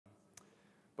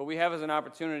But we have as an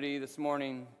opportunity this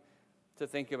morning to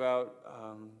think about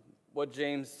what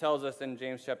James tells us in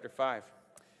James chapter 5.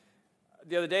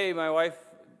 The other day, my wife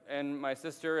and my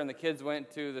sister and the kids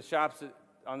went to the shops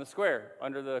on the square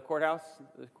under the courthouse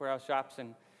shops,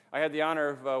 and I had the honor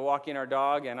of walking our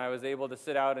dog, and I was able to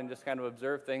sit out and just kind of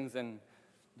observe things. And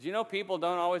do you know people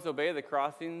don't always obey the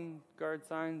crossing guard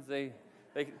signs?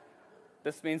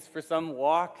 This means for some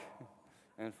walk,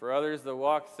 and for others the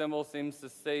walk symbol seems to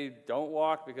say don't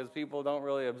walk because people don't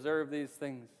really observe these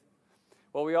things.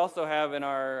 Well, we also have in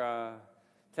our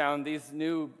town these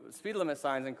new speed limit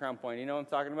signs in Crown Point. You know what I'm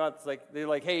talking about? It's like they're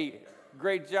like, hey,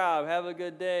 great job, have a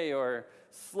good day, or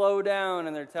slow down,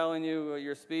 and they're telling you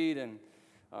your speed. And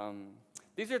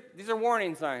these are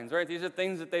warning signs, right? These are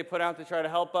things that they put out to try to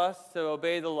help us to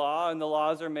obey the law, and the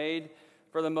laws are made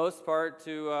for the most part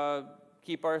to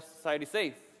keep our society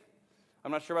safe. I'm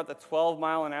not sure about the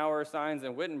 12-mile-an-hour signs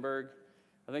in Wittenberg.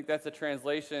 I think that's a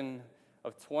translation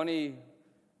of 20,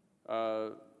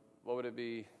 what would it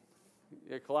be,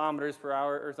 kilometers per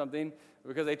hour or something,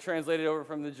 because they translated over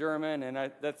from the German,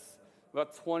 and that's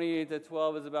about 28 to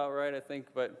 12 is about right, I think.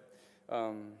 But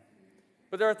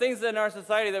there are things in our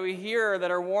society that we hear that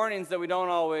are warnings that we don't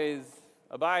always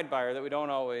abide by or that we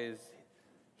don't always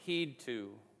heed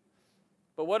to.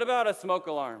 But what about a smoke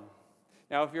alarm?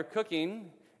 Now, if you're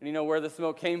cooking and you know where the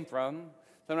smoke came from,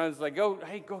 sometimes it's like, go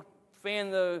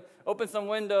open some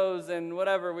windows and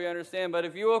whatever, we understand. But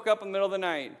if you woke up in the middle of the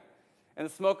night and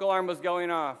the smoke alarm was going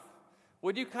off,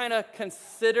 would you kind of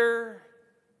consider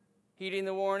heeding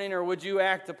the warning, or would you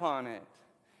act upon it?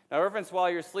 Now, reference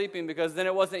while you're sleeping, because then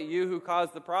it wasn't you who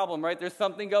caused the problem, right? There's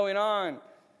something going on.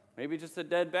 Maybe just a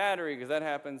dead battery, because that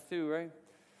happens too, right?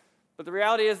 But the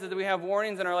reality is that we have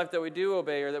warnings in our life that we do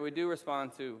obey or that we do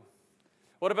respond to.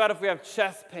 What about if we have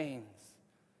chest pains?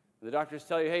 The doctors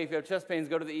tell you, hey, if you have chest pains,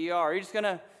 go to the ER. Are you just going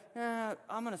to,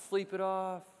 I'm going to sleep it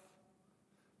off?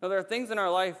 No, there are things in our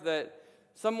life that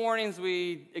some warnings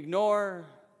we ignore,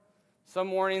 some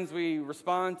warnings we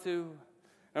respond to.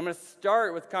 I'm going to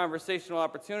start with conversational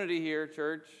opportunity here,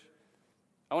 church.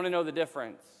 I want to know the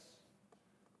difference.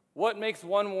 What makes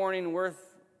one warning worth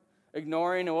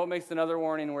ignoring and what makes another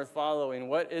warning worth following?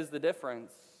 What is the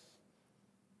difference?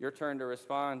 Your turn to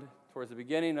respond towards the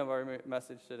beginning of our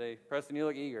message today. Preston, you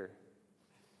look eager.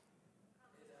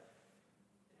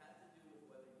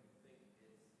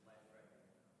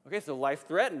 Okay, so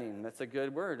life-threatening, that's a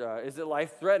good word. Is it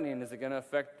life-threatening? Is it going to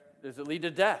affect, does it lead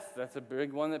to death? That's a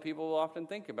big one that people will often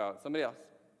think about. Somebody else?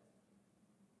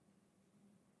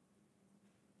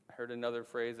 I heard another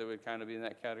phrase that would kind of be in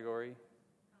that category.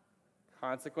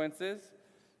 Consequences.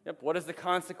 Yep, what is the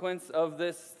consequence of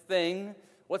this thing?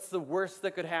 What's the worst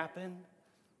that could happen?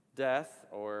 Death,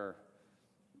 or,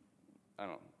 I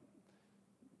don't know,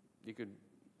 you could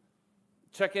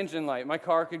check engine light. My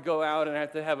car could go out and I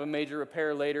have to have a major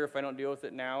repair later if I don't deal with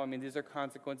it now. I mean, these are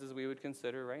consequences we would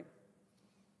consider, right?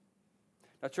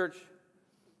 Now, church,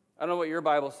 I don't know what your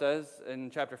Bible says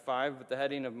in chapter 5, but the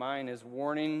heading of mine is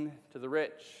warning to the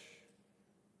rich.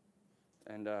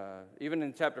 And even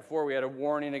in chapter 4, we had a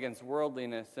warning against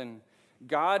worldliness. And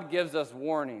God gives us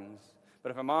warnings,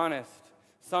 but if I'm honest,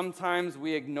 sometimes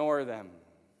we ignore them.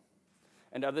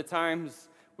 And other times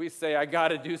we say, I got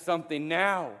to do something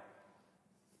now.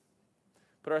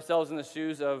 Put ourselves in the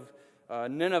shoes of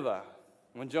Nineveh.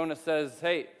 When Jonah says,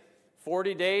 hey,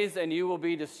 40 days and you will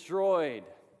be destroyed.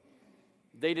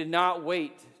 They did not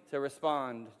wait to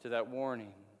respond to that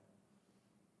warning.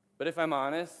 But if I'm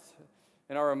honest,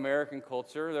 in our American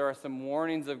culture, there are some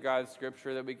warnings of God's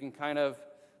scripture that we can kind of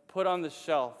put on the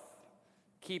shelf,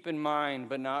 keep in mind,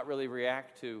 but not really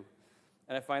react to.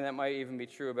 And I find that might even be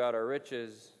true about our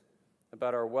riches,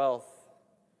 about our wealth,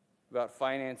 about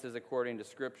finances according to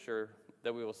Scripture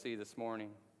that we will see this morning.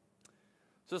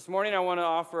 So this morning I want to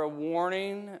offer a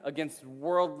warning against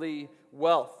worldly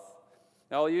wealth.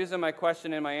 Now I'll use in my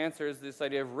question and my answer is this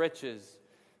idea of riches,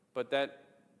 but that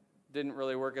didn't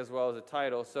really work as well as a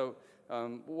title. So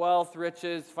wealth,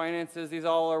 riches, finances, these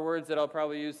all are words that I'll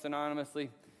probably use synonymously.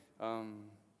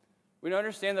 We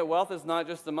understand that wealth is not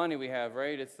just the money we have,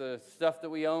 right? It's the stuff that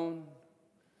we own.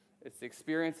 It's the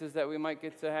experiences that we might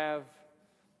get to have.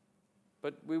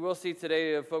 But we will see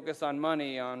today a focus on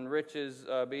money, on riches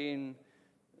being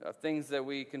things that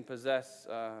we can possess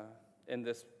in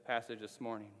this passage this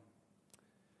morning.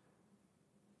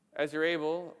 As you're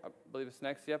able, I believe it's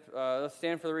next, yep. Let's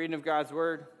stand for the reading of God's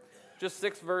Word. Just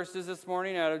 6 verses this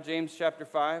morning out of James chapter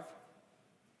 5.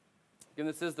 Again,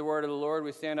 this is the word of the Lord.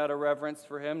 We stand out of reverence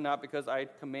for Him, not because I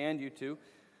command you to,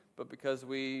 but because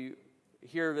we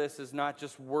hear this as not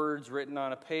just words written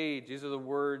on a page. These are the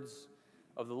words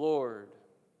of the Lord.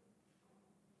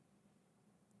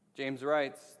 James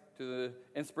writes, through the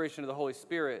inspiration of the Holy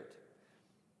Spirit,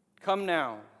 "Come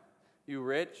now, you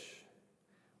rich,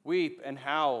 weep and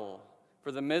howl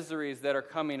for the miseries that are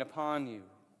coming upon you.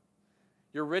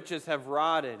 Your riches have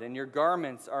rotted, and your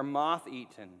garments are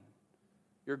moth-eaten.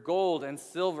 Your gold and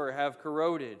silver have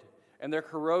corroded, and their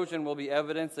corrosion will be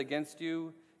evidence against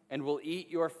you and will eat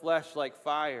your flesh like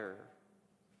fire.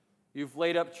 You've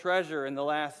laid up treasure in the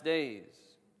last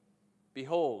days.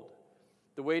 Behold,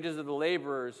 the wages of the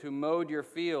laborers who mowed your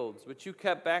fields, which you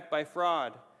kept back by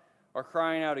fraud, are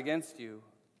crying out against you.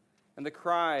 And the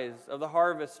cries of the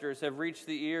harvesters have reached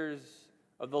the ears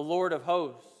of the Lord of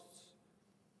hosts.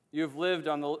 You have lived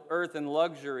on the earth in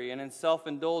luxury and in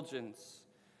self-indulgence.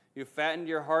 You have fattened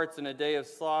your hearts in a day of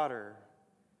slaughter.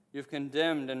 You have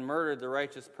condemned and murdered the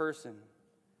righteous person.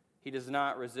 He does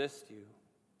not resist you."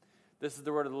 This is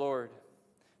the word of the Lord.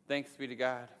 Thanks be to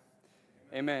God.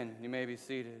 Amen. You may be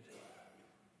seated.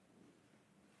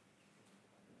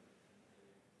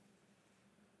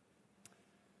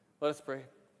 Let us pray.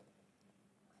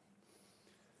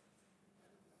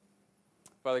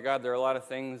 Father God, there are a lot of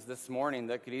things this morning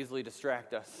that could easily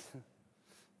distract us.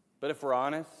 But if we're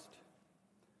honest,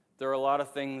 there are a lot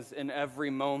of things in every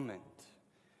moment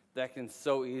that can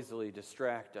so easily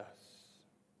distract us.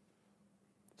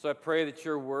 So I pray that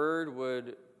your word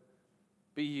would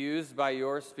be used by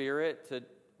your Spirit to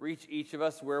reach each of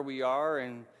us where we are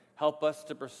and help us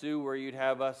to pursue where you'd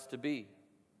have us to be.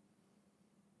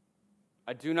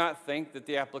 I do not think that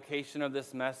the application of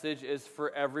this message is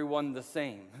for everyone the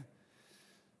same.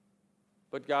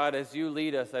 But God, as you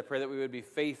lead us, I pray that we would be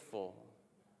faithful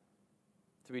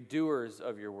to be doers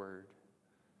of your word.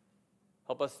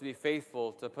 Help us to be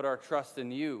faithful to put our trust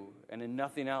in you and in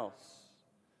nothing else.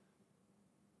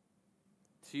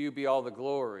 To you be all the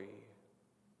glory.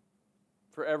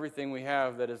 For everything we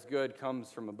have that is good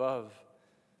comes from above.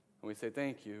 And we say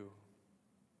thank you.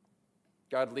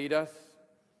 God, lead us.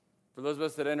 For those of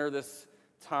us that enter this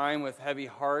time with heavy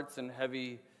hearts and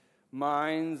heavy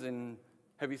minds and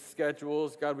heavy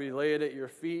schedules, God, we lay it at your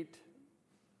feet,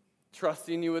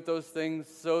 trusting you with those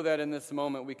things so that in this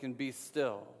moment we can be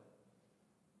still.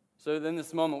 So that in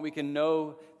this moment we can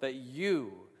know that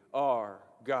you are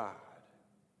God.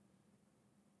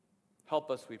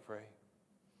 Help us, we pray.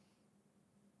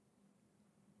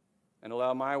 And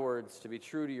allow my words to be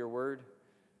true to your word,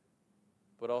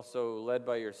 but also led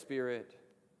by your Spirit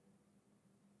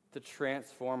to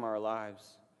transform our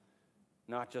lives,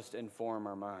 not just inform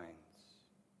our minds.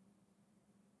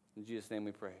 In Jesus' name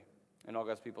we pray. And all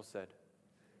God's people said,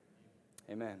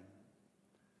 amen.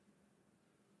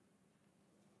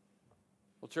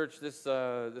 Well, church, this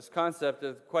concept,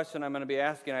 the question I'm going to be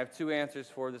asking, I have two answers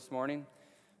for this morning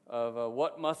of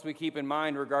what must we keep in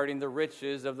mind regarding the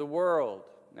riches of the world.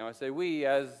 Now, I say we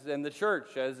as in the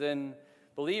church, as in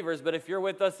believers, but if you're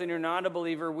with us and you're not a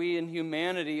believer, we in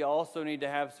humanity also need to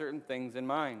have certain things in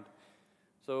mind.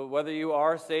 So whether you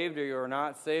are saved or you're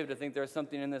not saved, I think there's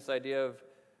something in this idea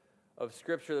of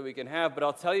Scripture that we can have. But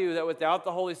I'll tell you that without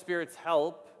the Holy Spirit's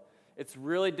help, it's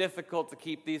really difficult to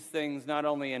keep these things not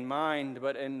only in mind,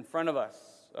 but in front of us,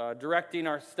 directing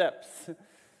our steps.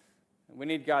 We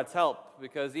need God's help,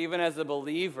 because even as a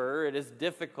believer, it is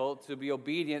difficult to be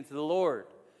obedient to the Lord.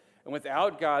 And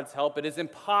without God's help, it is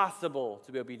impossible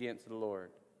to be obedient to the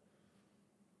Lord.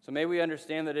 So may we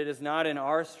understand that it is not in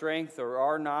our strength or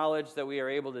our knowledge that we are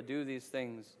able to do these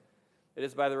things. It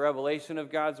is by the revelation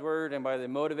of God's word and by the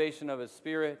motivation of his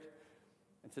Spirit,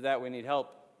 and to that we need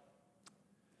help.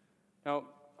 Now,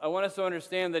 I want us to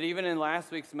understand that even in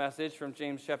last week's message from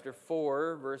James chapter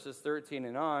 4, verses 13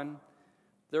 and on,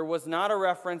 there was not a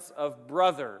reference of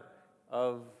brother,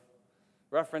 of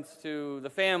reference to the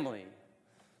family.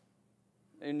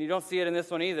 And you don't see it in this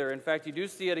one either. In fact, you do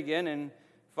see it again in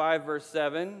 5 verse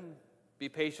 7. Be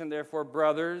patient, therefore,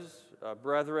 brothers,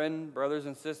 brethren, brothers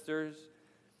and sisters.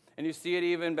 And you see it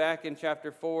even back in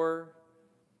chapter 4,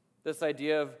 this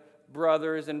idea of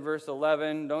brothers in verse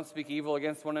 11. Don't speak evil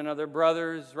against one another,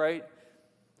 brothers, right?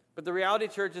 But the reality,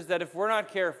 church, is that if we're not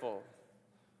careful,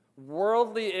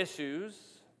 worldly issues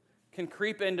can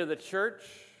creep into the church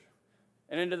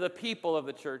and into the people of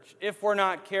the church if we're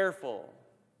not careful.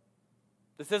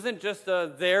 This isn't just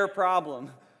a their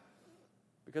problem,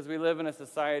 because we live in a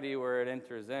society where it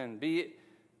enters in. Be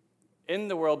in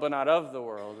the world, but not of the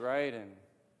world, right? And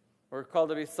we're called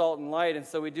to be salt and light, and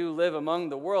so we do live among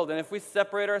the world. And if we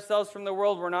separate ourselves from the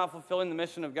world, we're not fulfilling the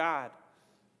mission of God.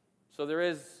 So there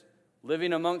is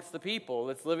living amongst the people.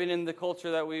 It's living in the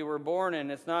culture that we were born in.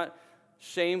 It's not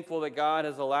shameful that God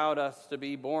has allowed us to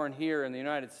be born here in the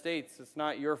United States. It's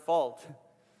not your fault.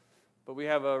 But we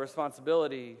have a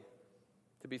responsibility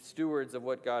to be stewards of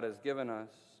what God has given us.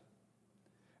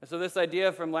 And so this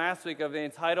idea from last week of the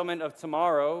entitlement of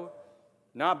tomorrow,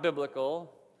 not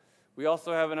biblical. We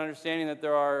also have an understanding that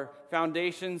there are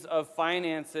foundations of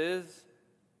finances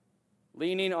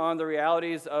leaning on the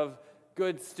realities of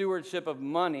good stewardship of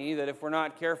money that, if we're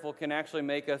not careful, can actually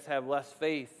make us have less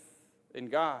faith in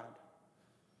God.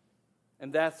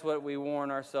 And that's what we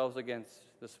warn ourselves against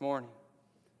this morning.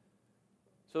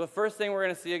 So the first thing we're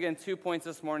going to see, again, 2 points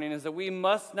this morning, is that we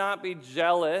must not be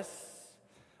jealous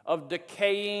of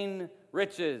decaying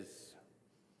riches.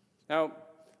 Now,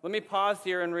 let me pause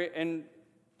here and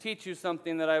teach you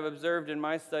something that I've observed in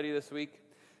my study this week.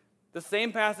 The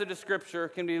same passage of Scripture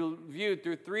can be viewed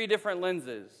through 3 different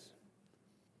lenses.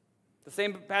 The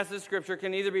same passage of Scripture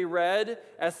can either be read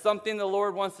as something the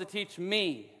Lord wants to teach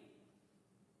me.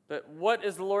 But what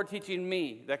is the Lord teaching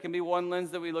me? That can be one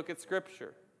lens that we look at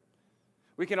Scripture.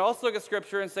 We can also look at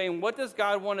Scripture and say, what does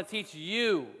God want to teach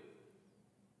you?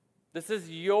 This is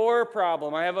your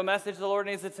problem. I have a message the Lord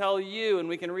needs to tell you, and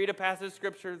we can read a passage of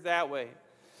Scripture that way.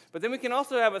 But then we can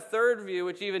also have a third view,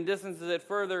 which even distances it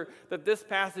further, that this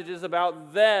passage is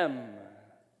about them.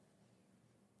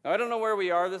 Now, I don't know where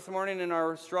we are this morning in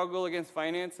our struggle against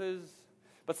finances,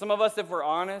 but some of us, if we're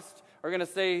honest, are going to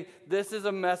say, this is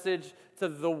a message to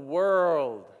the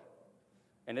world.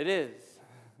 And it is.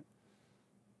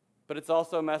 But it's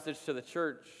also a message to the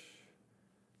church,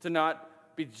 to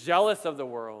not be jealous of the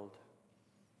world,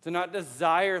 to not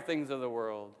desire things of the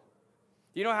world.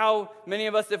 You know how many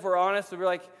of us, if we're honest, would be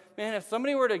like, man, if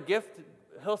somebody were to gift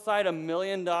Hillside $1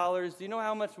 million, do you know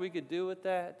how much we could do with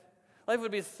that? Life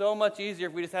would be so much easier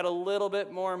if we just had a little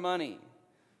bit more money.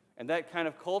 And that kind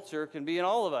of culture can be in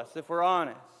all of us, if we're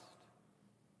honest.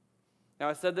 Now,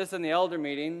 I said this in the elder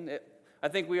meeting. I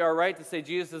think we are right to say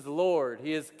Jesus is Lord.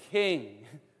 He is King.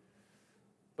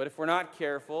 But if we're not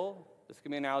careful, this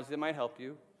can be an analogy that might help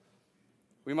you,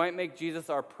 we might make Jesus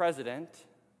our president,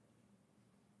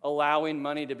 allowing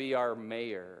money to be our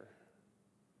mayor.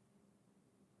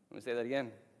 Let me say that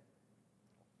again.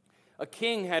 A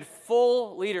king had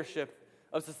full leadership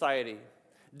of society.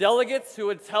 Delegates who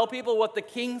would tell people what the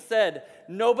king said.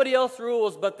 Nobody else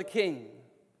rules but the king.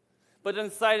 But in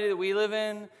the society that we live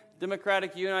in,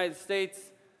 democratic United States,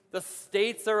 the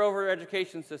states are over our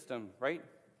education system, right?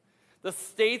 The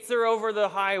states are over the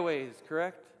highways,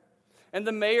 correct? And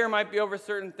the mayor might be over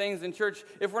certain things in church.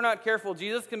 If we're not careful,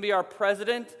 Jesus can be our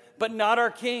president, but not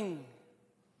our king.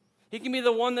 He can be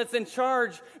the one that's in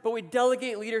charge, but we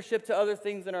delegate leadership to other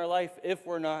things in our life if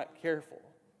we're not careful.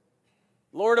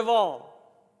 Lord of all.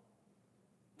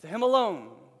 To Him alone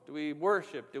do we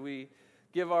worship, do we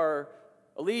give our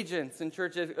allegiance in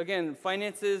church. Again,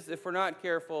 finances, if we're not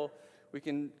careful, we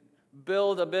can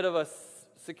build a bit of a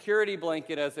security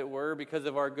blanket, as it were, because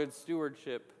of our good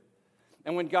stewardship.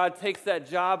 And when God takes that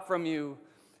job from you,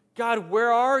 God,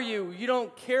 where are you? You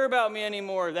don't care about me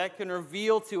anymore. That can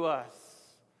reveal to us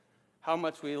how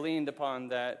much we leaned upon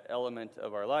that element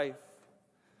of our life.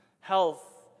 Health,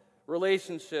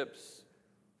 relationships,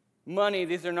 money,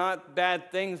 these are not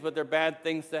bad things, but they're bad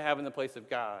things to have in the place of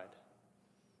God.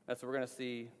 That's what we're going to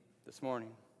see this morning.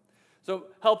 So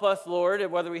help us, Lord,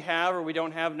 whether we have or we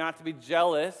don't have, not to be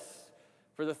jealous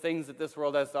for the things that this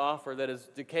world has to offer that is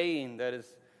decaying, that is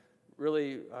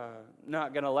really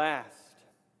not going to last.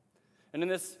 And in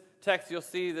this text, you'll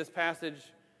see this passage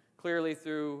clearly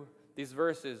through these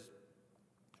verses.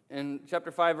 In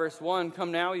chapter 5, verse 1,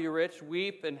 "Come now, you rich,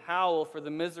 weep and howl for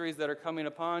the miseries that are coming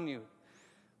upon you."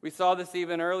 We saw this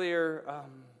even earlier,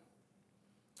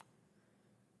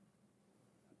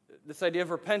 this idea of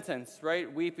repentance,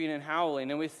 right? Weeping and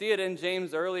howling. And we see it in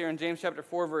James earlier, in James chapter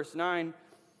 4, verse 9,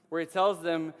 where he tells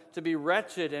them to be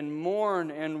wretched and mourn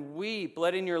and weep,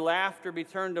 letting your laughter be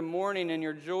turned to mourning and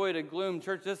your joy to gloom.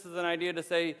 Church, this is an idea to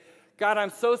say, God, I'm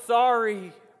so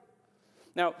sorry.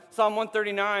 Now, Psalm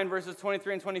 139, verses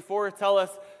 23 and 24 tell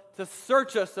us to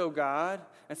search us, O God,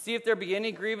 and see if there be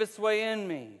any grievous way in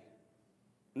me.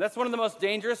 And that's one of the most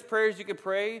dangerous prayers you could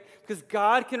pray, because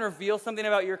God can reveal something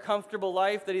about your comfortable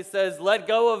life that He says, let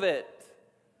go of it.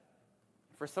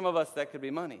 For some of us, that could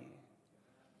be money.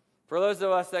 For those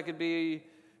of us, that could be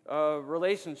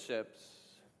relationships,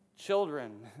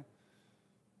 children,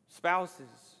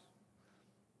 spouses.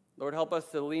 Lord, help us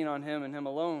to lean on Him and Him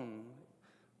alone,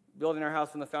 building our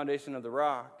house on the foundation of the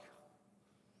rock.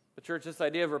 But church, this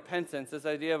idea of repentance, this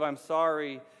idea of I'm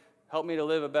sorry, help me to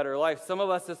live a better life. Some of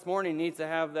us this morning need to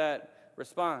have that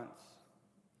response.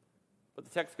 But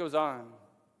the text goes on.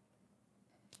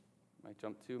 Might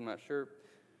jump to, I'm not sure.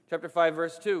 Chapter 5,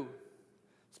 verse 2.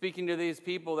 Speaking to these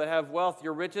people that have wealth,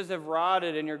 your riches have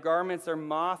rotted and your garments are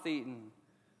moth-eaten.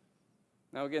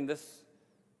 Now again, this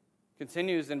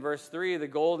Continues in verse 3, the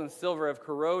gold and silver have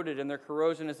corroded, and their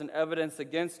corrosion is an evidence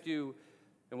against you,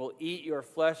 and will eat your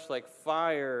flesh like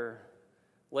fire,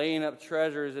 laying up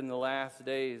treasures in the last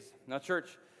days. Now,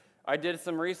 church, I did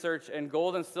some research, and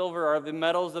gold and silver are the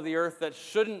metals of the earth that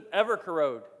shouldn't ever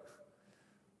corrode.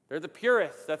 They're the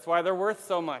purest. That's why they're worth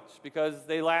so much, because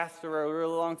they last for a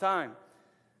really long time.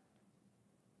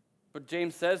 But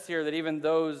James says here that even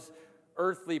those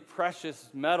earthly precious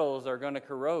metals are going to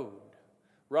corrode.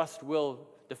 Rust will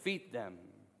defeat them.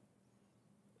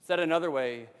 Said another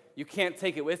way, you can't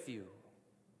take it with you.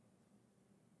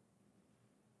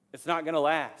 It's not going to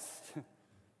last.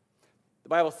 The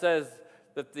Bible says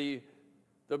that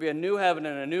there'll be a new heaven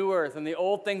and a new earth, and the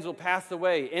old things will pass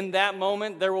away. In that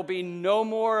moment, there will be no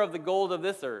more of the gold of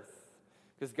this earth,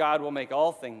 because God will make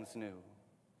all things new.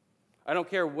 I don't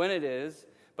care when it is,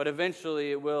 but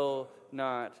eventually it will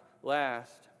not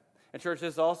last. And church,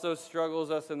 this also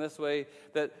struggles us in this way,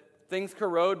 that things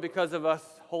corrode because of us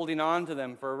holding on to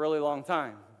them for a really long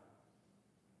time.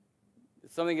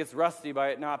 Something gets rusty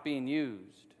by it not being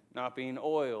used, not being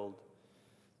oiled.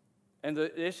 And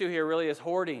the issue here really is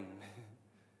hoarding.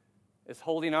 It's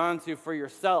holding on to for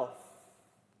yourself,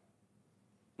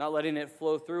 not letting it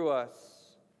flow through us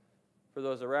for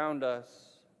those around us.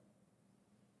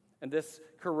 And this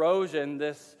corrosion,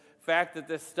 this fact that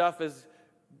this stuff is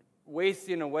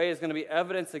wasting away is going to be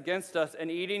evidence against us,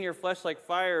 and eating your flesh like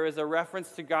fire is a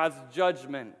reference to God's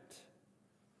judgment.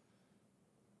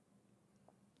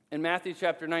 In Matthew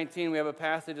chapter 19, we have a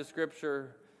passage of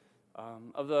Scripture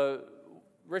of the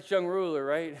rich young ruler,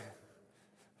 right?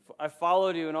 I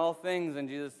followed you in all things, and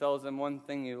Jesus tells him, one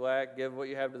thing you lack, give what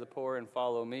you have to the poor and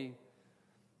follow me.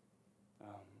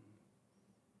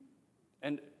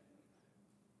 And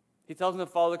he tells him to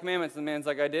follow the commandments, and the man's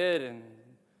like, I did, and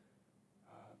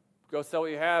go sell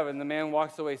what you have, and the man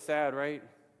walks away sad, right?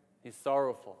 He's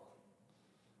sorrowful.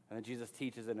 And then Jesus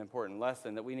teaches an important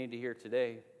lesson that we need to hear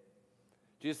today.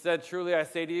 Jesus said, truly I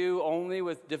say to you, only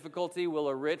with difficulty will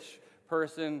a rich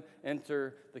person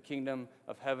enter the kingdom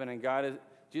of heaven. And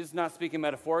Jesus is not speaking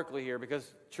metaphorically here, because,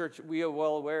 church, we are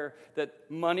well aware that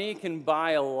money can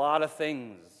buy a lot of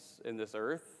things in this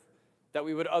earth that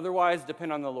we would otherwise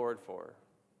depend on the Lord for.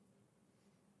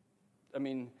 I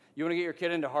mean, you want to get your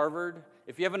kid into Harvard?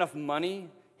 If you have enough money,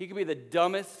 he could be the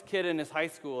dumbest kid in his high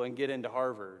school and get into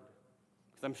Harvard.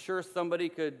 Because I'm sure somebody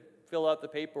could fill out the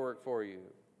paperwork for you.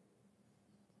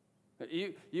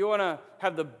 You want to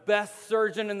have the best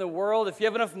surgeon in the world? If you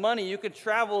have enough money, you could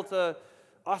travel to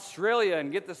Australia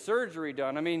and get the surgery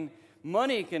done. I mean,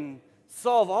 money can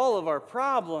solve all of our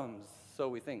problems, so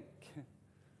we think.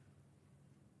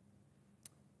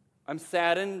 I'm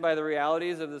saddened by the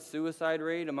realities of the suicide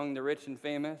rate among the rich and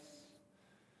famous,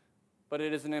 but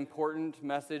it is an important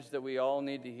message that we all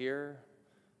need to hear,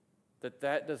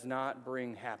 that does not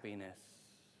bring happiness.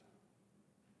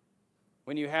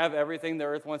 When you have everything the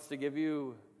earth wants to give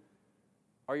you,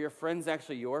 are your friends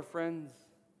actually your friends,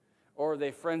 or are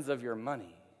they friends of your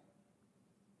money?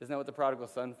 Isn't that what the prodigal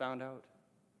son found out?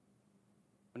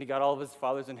 When he got all of his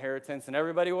father's inheritance, and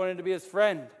everybody wanted to be his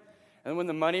friend. And when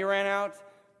the money ran out,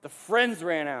 the friends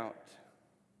ran out.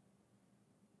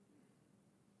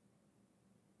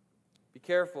 Be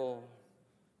careful.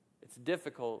 It's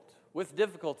difficult. With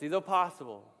difficulty, though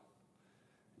possible.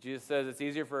 Jesus says it's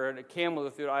easier for a camel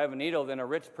to go through the eye of a needle than a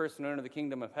rich person to enter the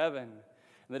kingdom of heaven.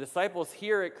 And the disciples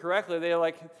hear it correctly. They're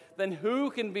like, then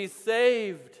who can be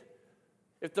saved?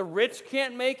 If the rich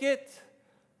can't make it,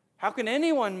 how can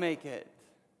anyone make it?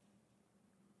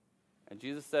 And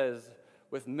Jesus says,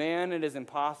 with man it is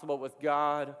impossible, with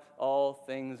God all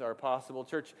things are possible.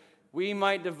 Church, we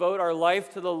might devote our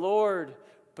life to the Lord,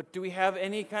 but do we have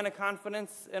any kind of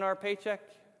confidence in our paycheck,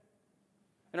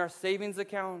 in our savings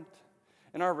account,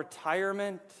 in our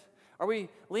retirement? Are we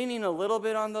leaning a little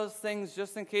bit on those things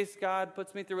just in case God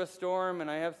puts me through a storm and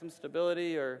I have some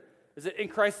stability? Or is it in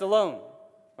Christ alone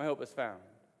my hope is found?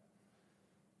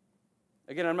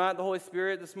 Again, I'm not the Holy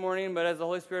Spirit this morning, but as the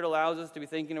Holy Spirit allows us to be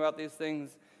thinking about these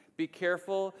things, be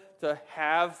careful to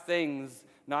have things,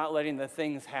 not letting the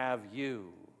things have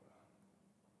you.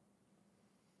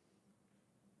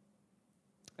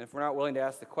 And if we're not willing to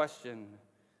ask the question,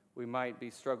 we might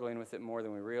be struggling with it more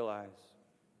than we realize.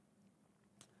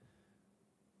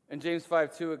 In James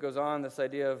 5:2, it goes on, this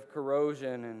idea of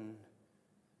corrosion, and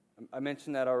I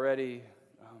mentioned that already.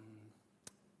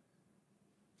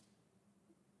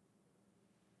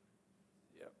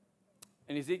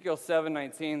 In Ezekiel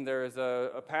 7:19, there is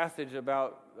a passage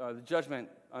about the judgment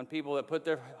on people that put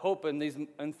their hope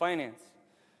in finance.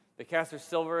 They cast their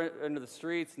silver into the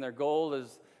streets, and their gold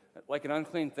is like an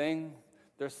unclean thing.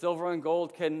 Their silver and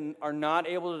gold are not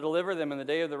able to deliver them in the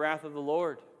day of the wrath of the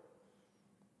Lord.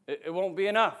 It won't be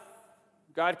enough.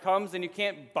 God comes and you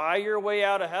can't buy your way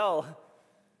out of hell.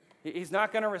 He's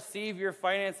not going to receive your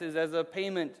finances as a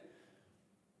payment,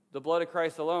 the blood of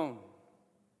Christ alone.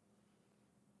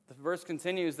 The verse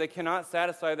continues, they cannot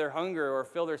satisfy their hunger or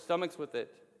fill their stomachs with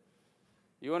it.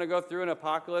 You want to go through an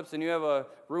apocalypse and you have a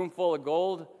room full of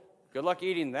gold? Good luck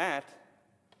eating that.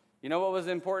 You know what was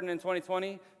important in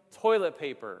 2020? Toilet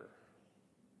paper.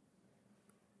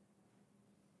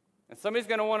 And somebody's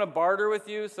going to want to barter with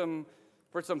you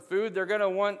for some food. They're going to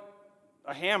want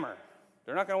a hammer.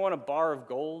 They're not going to want a bar of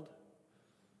gold.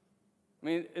 I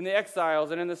mean, in the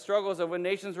exiles and in the struggles of when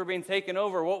nations were being taken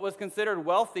over, what was considered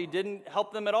wealthy didn't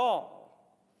help them at all.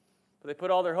 But they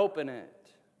put all their hope in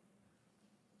it.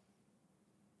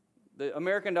 The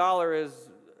American dollar is,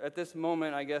 at this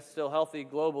moment, I guess, still healthy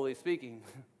globally speaking.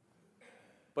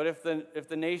 But if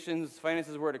the nation's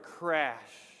finances were to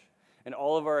crash and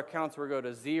all of our accounts were to go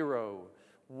to zero,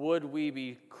 would we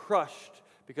be crushed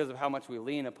because of how much we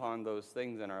lean upon those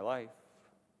things in our life?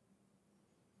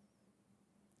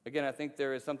 Again, I think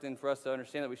there is something for us to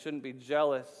understand that we shouldn't be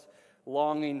jealous,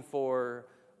 longing for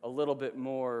a little bit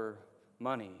more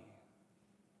money.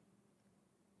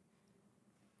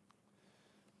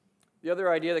 The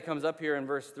other idea that comes up here in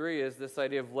verse 3 is this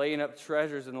idea of laying up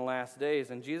treasures in the last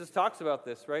days. And Jesus talks about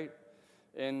this, right?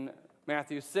 In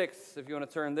Matthew 6, if you want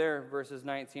to turn there, verses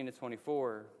 19 to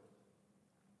 24.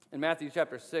 In Matthew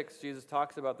chapter 6, Jesus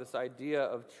talks about this idea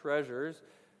of treasures.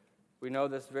 We know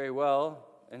this very well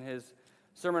in his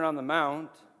Sermon on the Mount.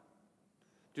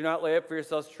 Do not lay up for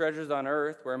yourselves treasures on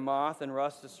earth where moth and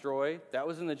rust destroy. That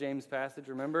was in the James passage,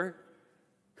 remember?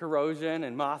 Corrosion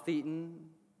and moth-eaten.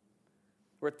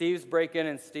 Where thieves break in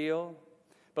and steal.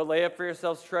 But lay up for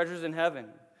yourselves treasures in heaven,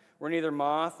 where neither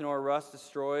moth nor rust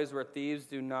destroys, where thieves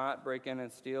do not break in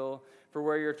and steal. For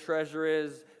where your treasure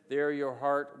is, there your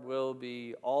heart will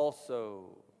be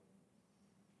also.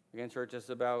 Again, church, it's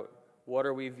about what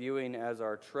are we viewing as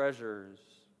our treasures.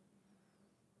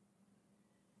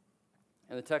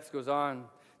 And the text goes on,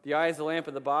 the eye is the lamp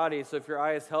of the body, so if your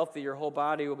eye is healthy, your whole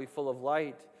body will be full of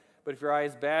light. But if your eye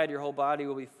is bad, your whole body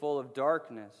will be full of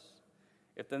darkness.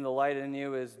 If then the light in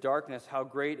you is darkness, how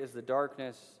great is the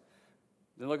darkness?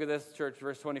 Then look at this, church,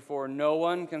 verse 24. No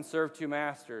one can serve two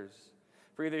masters,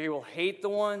 for either he will hate the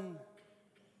one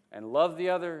and love the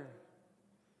other,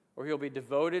 or he'll be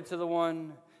devoted to the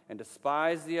one and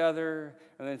despise the other.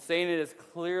 And then saying it as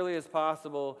clearly as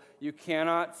possible, you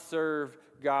cannot serve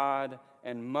God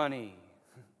and money.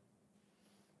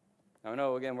 Now, I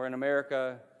know, again, we're in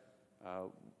America.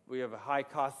 We have a high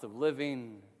cost of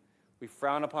living. We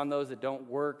frown upon those that don't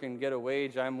work and get a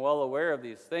wage. I'm well aware of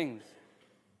these things.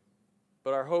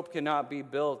 But our hope cannot be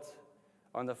built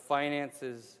on the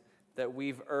finances that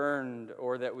we've earned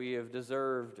or that we have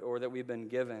deserved or that we've been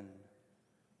given.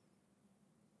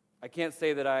 I can't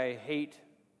say that I hate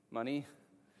money,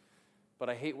 but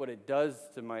I hate what it does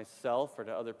to myself or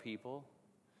to other people.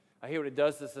 I hate what it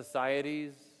does to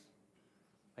societies.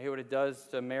 I hate what it does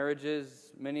to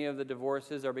marriages. Many of the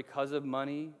divorces are because of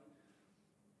money.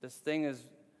 This thing is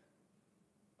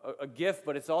a gift,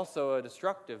 but it's also a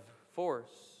destructive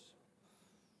force.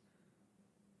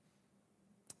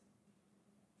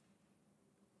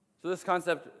 So this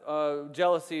concept of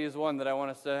jealousy is one that I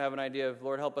want us to have an idea of.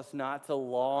 Lord, help us not to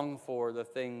long for the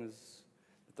things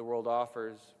that the world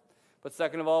offers. But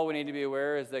second of all, we need to be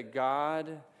aware is that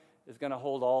God is going to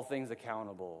hold all things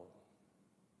accountable.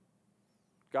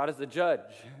 God is the judge.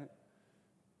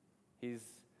 He's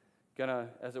going to,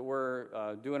 as it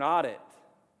were, do an audit.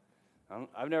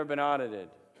 I've never been audited,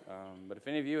 but if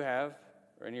any of you have,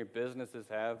 or any of your businesses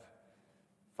have,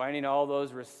 finding all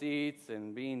those receipts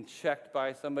and being checked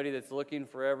by somebody that's looking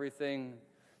for everything,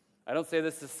 I don't say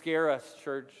this to scare us,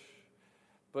 church,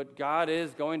 but God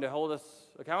is going to hold us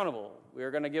accountable. We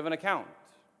are going to give an account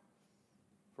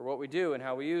for what we do and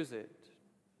how we use it.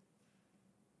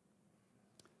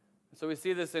 So we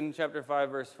see this in chapter 5,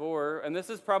 verse 4, and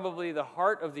this is probably the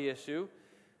heart of the issue.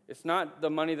 It's not the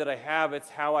money that I have, it's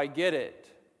how I get it.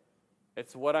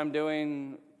 It's what I'm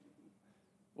doing,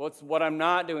 what I'm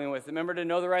not doing with it. Remember, to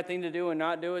know the right thing to do and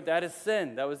not do it, that is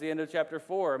sin. That was the end of chapter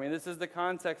 4. I mean, this is the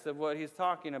context of what he's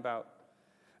talking about.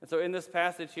 And so in this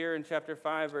passage here in chapter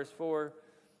 5, verse 4,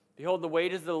 behold, the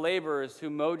wages of the laborers who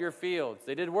mowed your fields.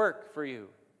 They did work for you.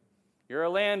 You're a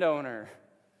landowner,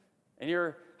 and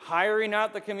you're hiring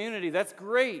out the community. That's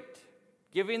great.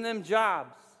 Giving them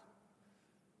jobs.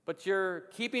 But you're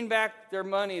keeping back their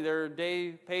money, their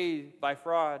day paid by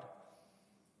fraud.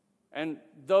 And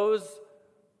those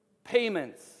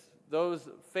payments, those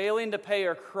failing to pay,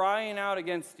 are crying out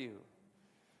against you.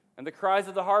 And the cries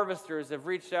of the harvesters have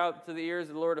reached out to the ears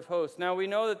of the Lord of hosts. Now we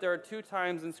know that there are two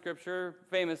times in Scripture,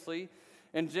 famously,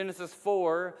 in Genesis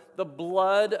 4, the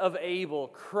blood of Abel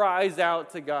cries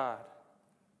out to God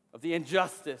of the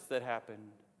injustice that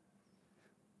happened.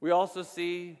 We also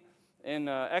see in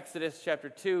Exodus chapter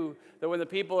 2 that when the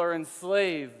people are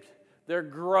enslaved, their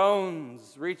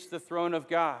groans reach the throne of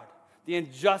God. The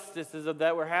injustices of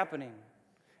that were happening.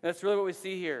 And that's really what we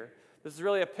see here. This is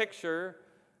really a picture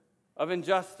of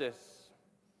injustice.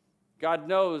 God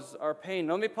knows our pain.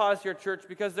 Let me pause here, church,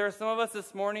 because there are some of us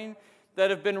this morning that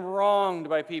have been wronged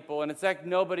by people, and it's like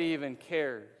nobody even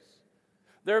cares.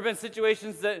 There have been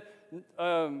situations that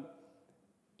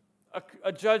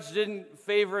a judge didn't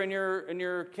favor in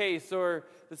your case, or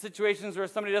the situations where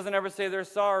somebody doesn't ever say they're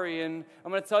sorry, and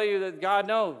I'm going to tell you that God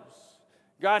knows.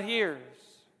 God hears.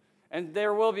 And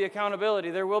there will be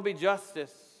accountability. There will be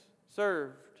justice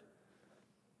served.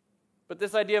 But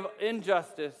this idea of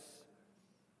injustice,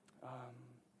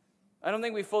 I don't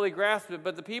think we fully grasp it,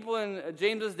 but the people in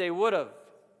James's day would have,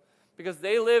 because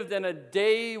they lived in a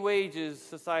day wages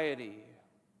society.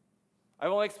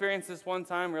 I've only experienced this one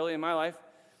time really in my life.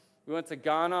 We went to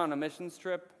Ghana on a missions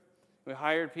trip. We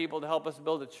hired people to help us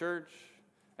build a church.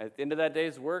 At the end of that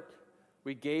day's work,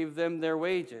 we gave them their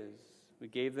wages. We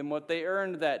gave them what they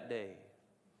earned that day.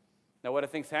 Now what I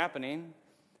think's happening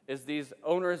is these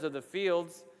owners of the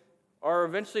fields are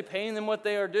eventually paying them what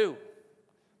they are due,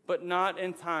 but not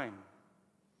in time.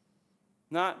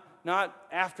 Not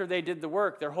after they did the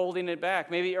work. They're holding it back,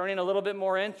 maybe earning a little bit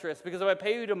more interest, because if I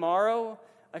pay you tomorrow,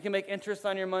 I can make interest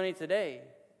on your money today.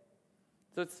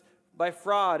 So it's by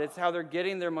fraud. It's how they're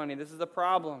getting their money. This is the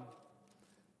problem.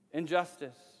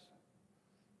 Injustice.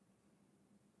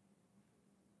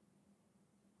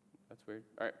 That's weird.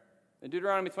 All right. In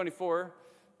Deuteronomy 24,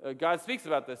 God speaks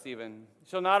about this even.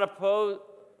 Shall not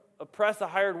oppress a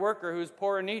hired worker who is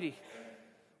poor and needy,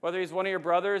 whether he's one of your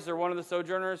brothers or one of the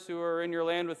sojourners who are in your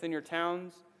land within your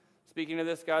towns. Speaking of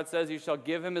this, God says, you shall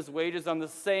give him his wages on the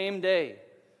same day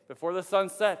before the sun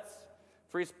sets,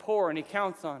 for he's poor and he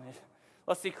counts on it,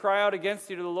 lest he cry out against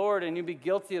you to the Lord and you be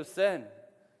guilty of sin.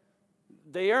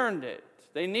 They earned it.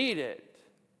 They need it.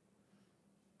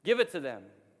 Give it to them.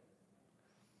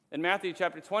 In Matthew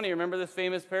chapter 20, remember this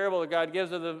famous parable that God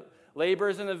gives of the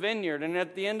laborers in the vineyard. And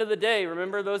at the end of the day,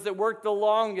 remember those that worked the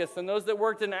longest and those that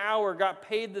worked an hour got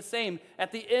paid the same.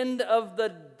 At the end of the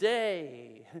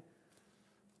day.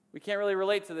 We can't really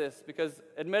relate to this because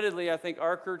admittedly, I think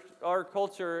our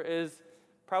culture is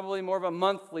probably more of a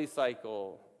monthly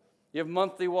cycle. You have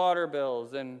monthly water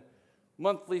bills and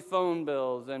monthly phone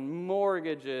bills and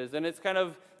mortgages. And it's kind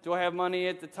of, do I have money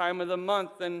at the time of the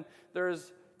month? And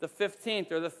there's the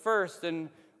 15th or the 1st, and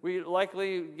we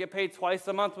likely get paid twice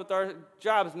a month with our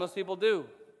jobs. Most people do.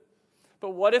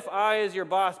 But what if I, as your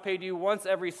boss, paid you once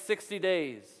every 60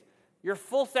 days, your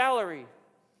full salary?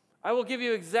 I will give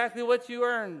you exactly what you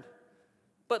earned,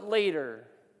 but later.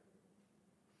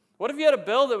 What if you had a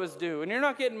bill that was due, and you're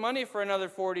not getting money for another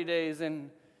 40 days,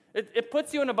 and it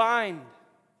puts you in a bind?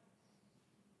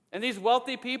 And these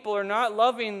wealthy people are not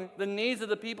loving the needs of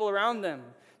the people around them,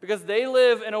 because they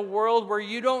live in a world where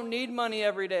you don't need money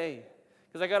every day.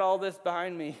 Because I got all this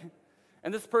behind me.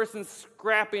 And this person's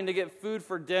scrapping to get food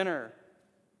for dinner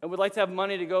and would like to have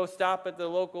money to go stop at the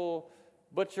local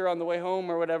butcher on the way home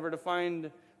or whatever to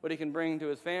find what he can bring to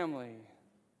his family.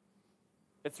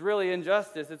 It's really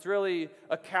injustice. It's really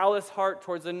a callous heart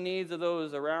towards the needs of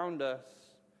those around us.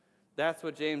 That's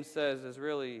what James says is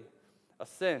really a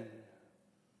sin.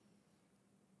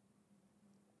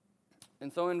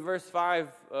 And so in verse 5,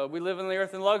 we live in the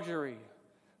earth in luxury,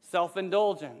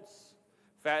 self-indulgence,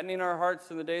 fattening our hearts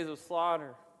in the days of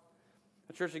slaughter.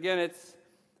 The church, again, it's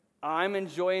I'm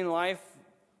enjoying life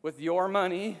with your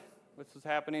money, which is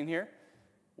happening here,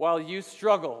 while you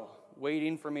struggle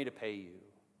waiting for me to pay you.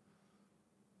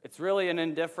 It's really an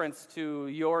indifference to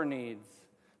your needs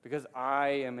because I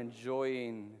am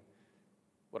enjoying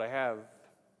what I have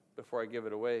before I give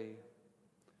it away.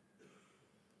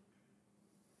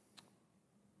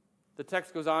 The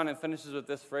text goes on and finishes with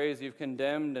this phrase, you've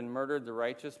condemned and murdered the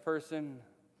righteous person.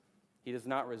 He does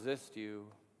not resist you.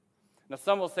 Now,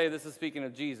 some will say this is speaking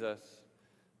of Jesus.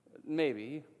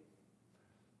 Maybe.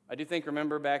 I do think,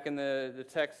 remember back in the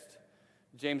text,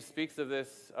 James speaks of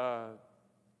this.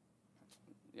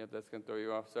 Yep, that's going to throw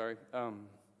you off, sorry.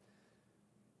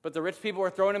 But the rich people are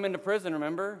throwing him into prison,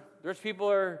 remember? The rich people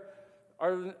are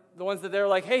the ones that they're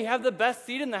like, hey, have the best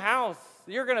seat in the house.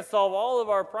 You're going to solve all of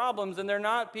our problems. And they're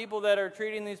not people that are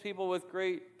treating these people with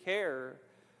great care.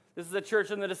 This is the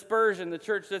church in the dispersion, the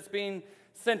church that's being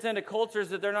sent into cultures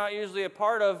that they're not usually a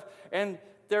part of. And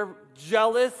they're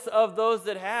jealous of those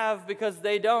that have because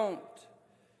they don't.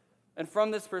 And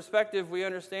from this perspective, we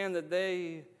understand that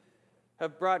they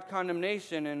have brought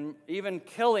condemnation and even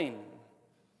killing,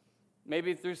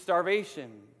 maybe through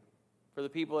starvation for the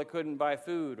people that couldn't buy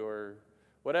food or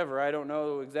whatever. I don't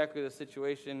know exactly the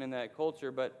situation in that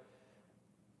culture, but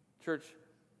church,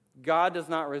 God does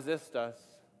not resist us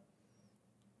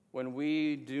when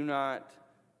we do not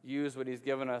use what He's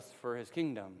given us for His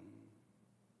kingdom,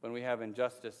 when we have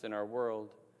injustice in our world.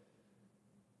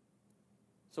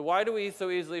 So why do we so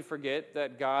easily forget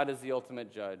that God is the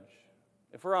ultimate judge?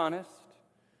 If we're honest,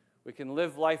 we can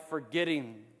live life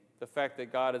forgetting the fact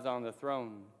that God is on the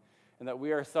throne and that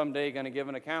we are someday going to give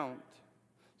an account.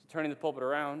 So turning the pulpit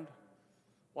around,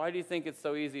 why do you think it's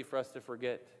so easy for us to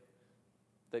forget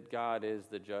that God is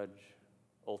the judge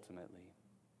ultimately?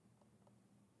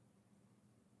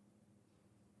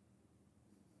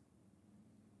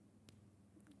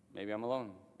 Maybe I'm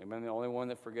alone. Maybe I'm the only one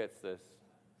that forgets this.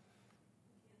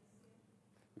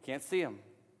 We can't see Him.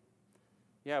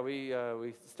 Yeah, we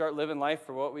start living life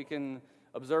for what we can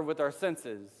observe with our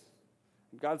senses.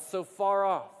 God's so far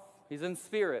off. He's in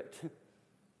spirit.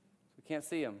 We can't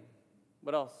see Him.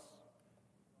 What else?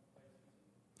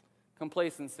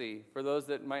 Complacency. For those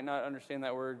that might not understand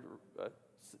that word,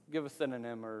 give a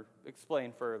synonym or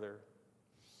explain further.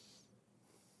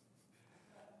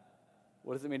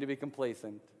 What does it mean to be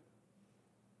complacent?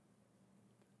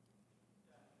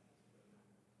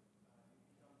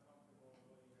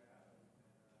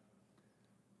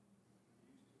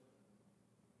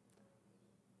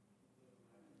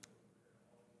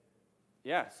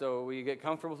 Yeah, so we get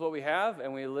comfortable with what we have,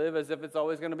 and we live as if it's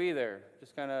always going to be there.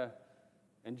 Just kind of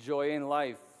enjoying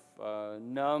life,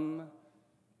 numb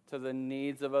to the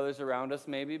needs of others around us,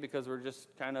 maybe, because we're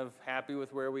just kind of happy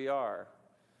with where we are.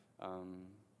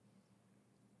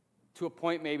 To a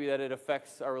point, maybe, that it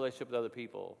affects our relationship with other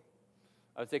people.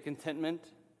 I would say contentment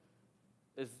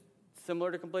is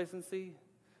similar to complacency,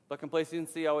 but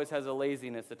complacency always has a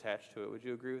laziness attached to it. Would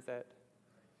you agree with that?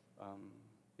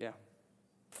 Yeah.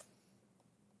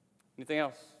 Anything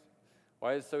else?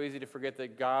 Why is it so easy to forget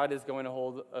that God is going to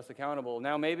hold us accountable?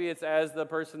 Now, maybe it's as the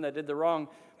person that did the wrong,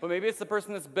 but maybe it's the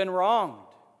person that's been wronged.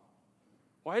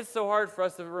 Why is it so hard for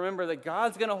us to remember that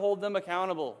God's going to hold them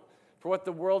accountable for what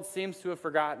the world seems to have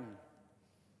forgotten?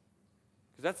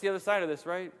 Because that's the other side of this,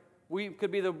 right? We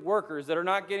could be the workers that are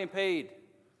not getting paid,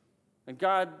 and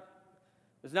God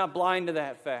is not blind to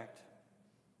that fact.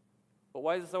 But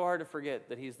why is it so hard to forget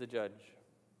that He's the judge?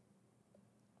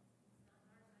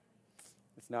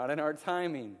 It's not in our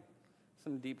timing.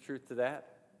 Some deep truth to that.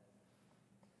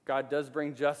 God does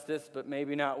bring justice, but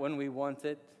maybe not when we want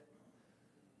it.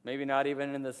 Maybe not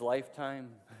even in this lifetime.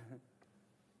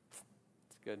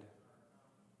 It's good.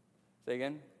 Say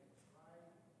again?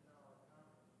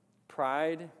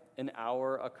 Pride in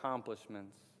our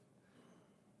accomplishments.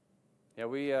 Yeah,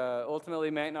 we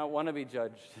ultimately might not want to be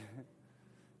judged.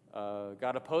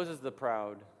 God opposes the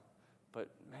proud. But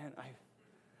man,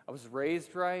 I was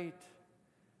raised right.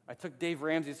 I took Dave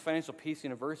Ramsey's Financial Peace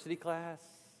University class.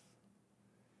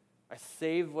 I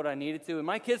saved what I needed to. And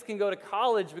my kids can go to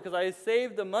college because I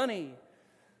saved the money.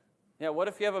 Yeah, what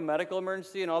if you have a medical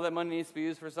emergency and all that money needs to be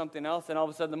used for something else, and all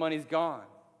of a sudden the money's gone?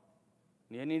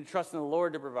 And you need to trust in the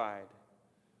Lord to provide.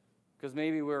 Because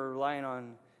maybe we're relying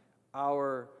on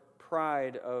our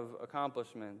pride of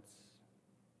accomplishments.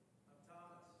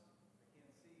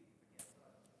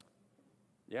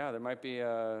 Yeah, there might be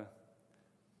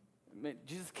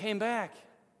Jesus came back.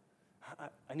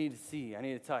 I need to see. I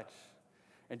need to touch.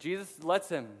 And Jesus lets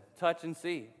him touch and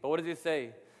see. But what does he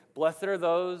say? Blessed are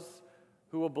those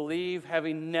who will believe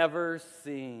having never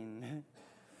seen.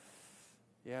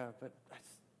 Yeah, but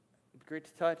it'd be great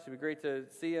to touch. It'd be great to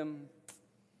see him.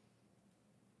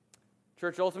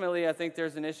 Church, ultimately, I think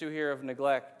there's an issue here of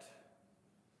neglect,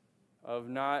 of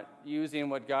not using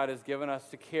what God has given us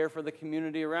to care for the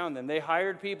community around them. They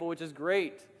hired people, which is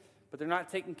great, but they're not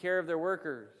taking care of their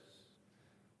workers.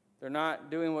 They're not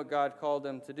doing what God called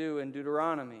them to do in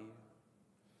Deuteronomy.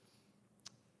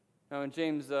 Now in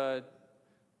James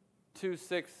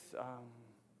 2:6,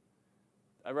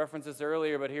 I referenced this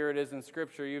earlier, but here it is in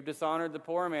Scripture. You've dishonored the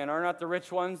poor man. Are not the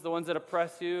rich ones the ones that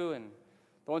oppress you and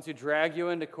the ones who drag you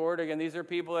into court? Again, these are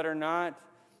people that are not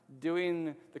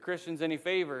doing the Christians any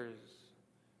favors.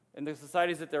 In the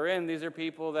societies that they're in, these are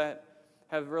people that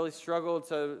have really struggled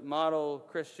to model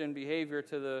Christian behavior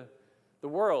to the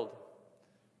world.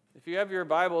 If you have your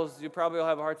Bibles, you probably will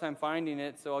have a hard time finding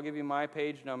it, so I'll give you my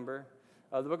page number.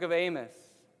 The book of Amos.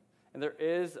 And there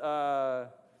is a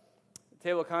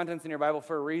table of contents in your Bible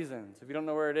for a reason. So if you don't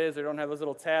know where it is or don't have those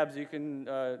little tabs, you can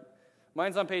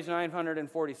Mine's on page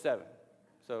 947.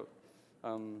 So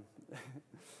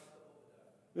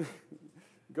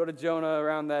go to Jonah,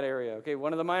 around that area. Okay,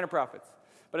 one of the minor prophets.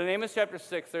 But in Amos chapter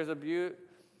 6, there's a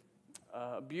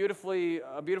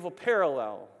beautiful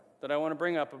parallel that I want to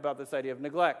bring up about this idea of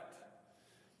neglect.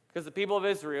 Because the people of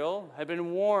Israel had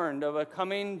been warned of a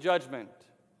coming judgment,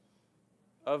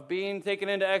 of being taken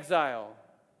into exile.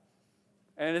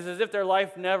 And it is as if their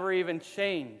life never even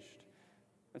changed.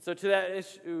 And so to that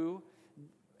issue,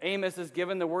 Amos is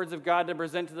given the words of God to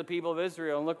present to the people of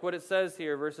Israel. And look what it says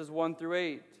here, verses 1 through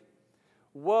 8.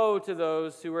 Woe to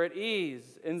those who are at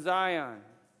ease in Zion,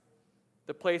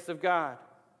 the place of God,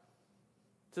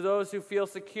 to those who feel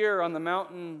secure on the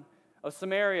mountain of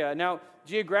Samaria. Now,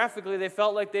 geographically, they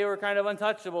felt like they were kind of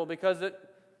untouchable because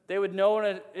they would know when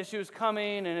an issue was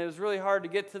coming, and it was really hard to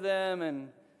get to them. And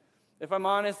if I'm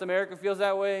honest, America feels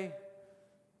that way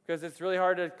because it's really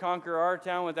hard to conquer our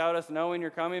town without us knowing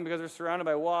you're coming, because we're surrounded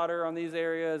by water on these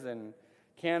areas, and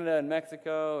Canada and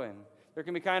Mexico, and there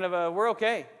can be kind of we're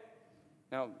okay.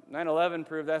 Now, 9/11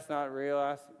 proved that's not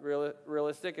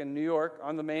realistic in New York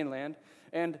on the mainland,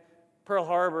 and Pearl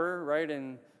Harbor, right,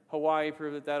 in Hawaii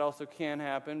proved that also can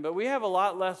happen. But we have a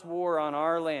lot less war on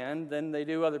our land than they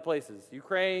do other places.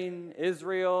 Ukraine,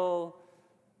 Israel,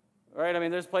 right? I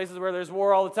mean, there's places where there's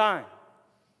war all the time.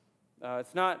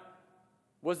 It's not,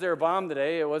 was there a bomb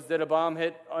today? It was, did a bomb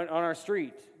hit on our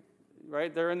street,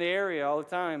 right? They're in the area all the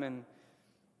time, and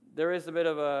there is a bit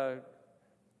of a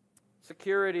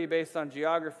security based on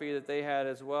geography that they had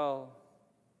as well.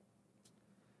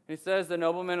 He says, the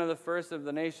noblemen of the first of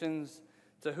the nations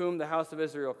to whom the house of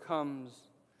Israel comes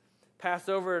pass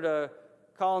over to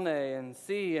Calneh and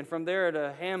see, and from there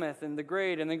to Hamath and the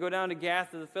Great, and then go down to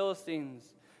Gath of the Philistines.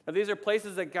 Now these are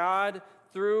places that God,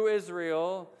 through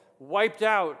Israel, wiped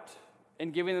out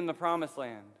in giving them the promised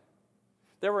land.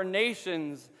 There were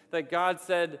nations that God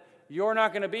said, you're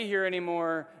not going to be here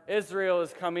anymore. Israel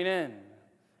is coming in.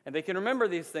 And they can remember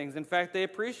these things. In fact, they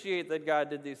appreciate that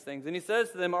God did these things. And he says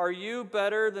to them, are you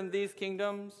better than these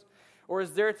kingdoms? Or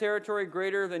is their territory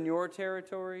greater than your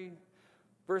territory?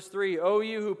 Verse 3, O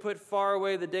you who put far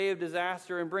away the day of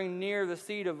disaster and bring near the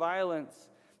seed of violence.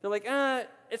 They're like,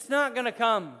 it's not going to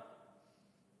come.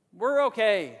 We're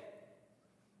okay.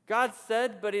 God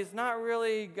said, but he's not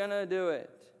really going to do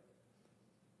it.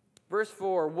 Verse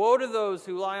 4, woe to those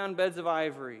who lie on beds of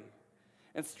ivory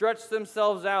and stretch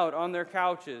themselves out on their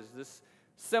couches, this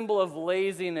symbol of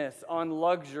laziness, on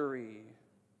luxury.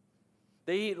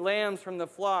 They eat lambs from the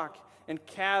flock and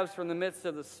calves from the midst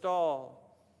of the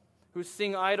stall, who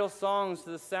sing idle songs to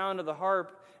the sound of the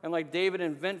harp, and like David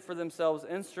invent for themselves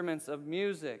instruments of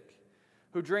music,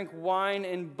 who drink wine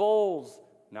in bowls,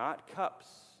 not cups,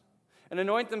 and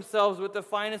anoint themselves with the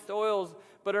finest oils,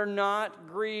 but are not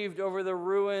grieved over the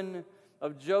ruin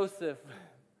of Joseph.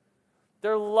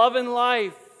 They're loving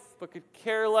life, but could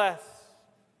care less,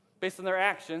 based on their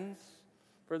actions,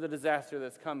 for the disaster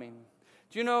that's coming.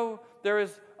 Do you know there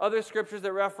is other scriptures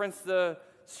that reference the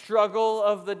struggle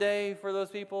of the day for those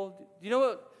people? Do you know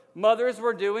what mothers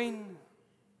were doing?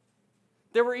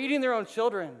 They were eating their own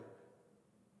children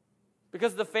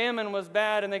because the famine was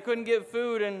bad and they couldn't get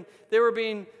food, and they were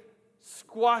being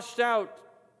squashed out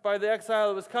by the exile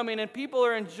that was coming. And people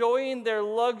are enjoying their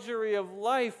luxury of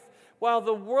life while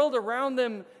the world around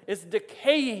them is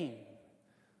decaying,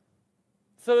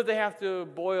 so that they have to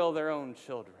boil their own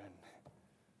children.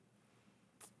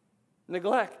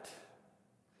 Neglect.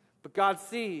 But God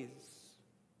sees.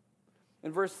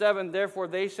 In verse 7, therefore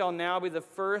they shall now be the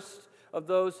first of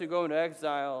those who go into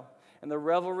exile, and the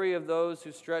revelry of those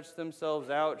who stretch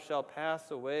themselves out shall pass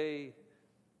away.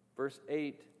 Verse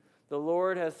 8, the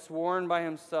Lord has sworn by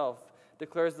himself,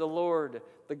 declares the Lord,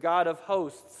 the God of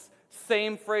hosts.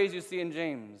 Same phrase you see in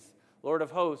James. Lord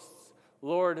of hosts.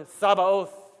 Lord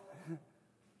Sabaoth. The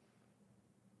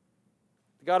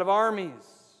God of armies.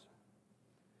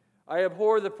 I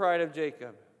abhor the pride of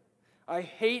Jacob. I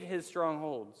hate his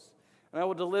strongholds. And I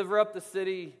will deliver up the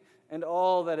city and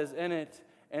all that is in it.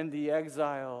 And the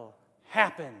exile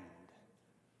happened.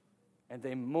 And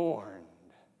they mourned.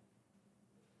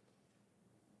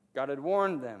 God had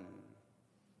warned them.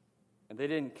 And they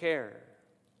didn't care.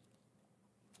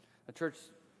 Church,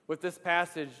 with this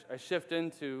passage, I shift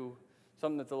into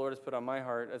something that the Lord has put on my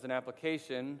heart as an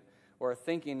application or a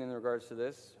thinking in regards to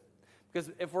this.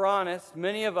 Because if we're honest,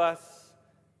 many of us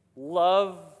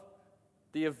love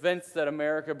the events that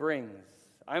America brings.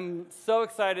 I'm so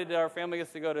excited that our family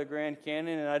gets to go to Grand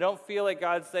Canyon, and I don't feel like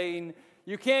God's saying,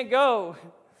 you can't go.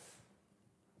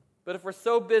 But if we're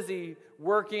so busy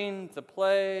working to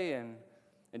play and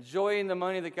enjoying the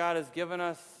money that God has given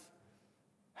us,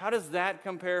 how does that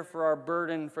compare for our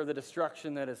burden for the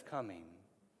destruction that is coming?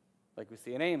 Like we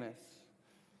see in Amos.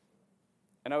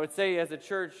 And I would say as a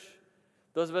church,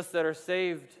 those of us that are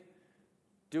saved,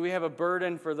 do we have a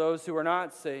burden for those who are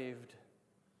not saved?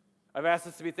 I've asked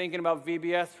us to be thinking about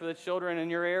VBS for the children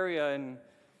in your area, and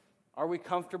are we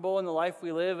comfortable in the life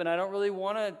we live? And I don't really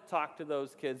want to talk to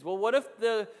those kids. Well, what if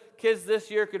the kids this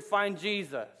year could find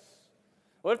Jesus?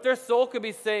 What if their soul could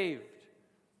be saved?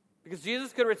 Because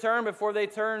Jesus could return before they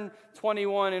turn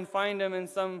 21 and find them in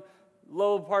some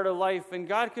low part of life, and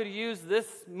God could use this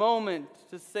moment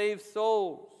to save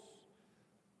souls.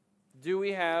 Do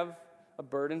we have a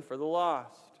burden for the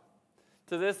lost?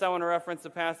 To this, I want to reference a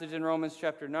passage in Romans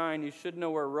chapter 9. You should know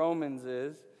where Romans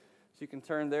is, so you can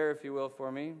turn there if you will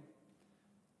for me.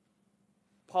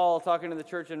 Paul, talking to the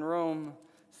church in Rome,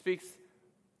 speaks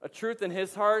a truth in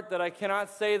his heart that I cannot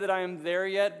say that I am there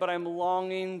yet, but I'm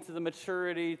longing to the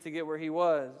maturity to get where he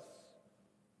was.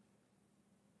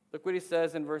 Look what he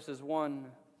says in verses 1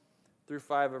 through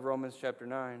 5 of Romans chapter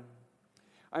 9.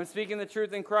 I'm speaking the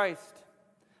truth in Christ.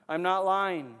 I'm not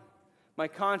lying. My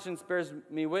conscience bears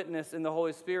me witness in the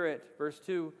Holy Spirit, verse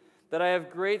 2, that I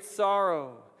have great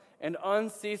sorrow and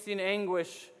unceasing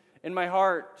anguish in my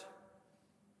heart.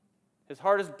 His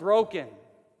heart is broken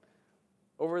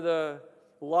over the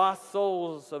lost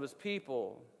souls of his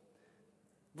people.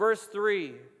 Verse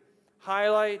 3,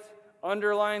 highlight,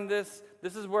 underline this.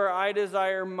 This is where I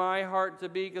desire my heart to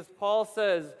be, because Paul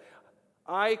says,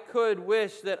 I could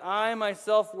wish that I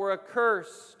myself were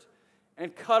accursed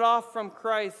and cut off from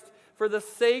Christ for the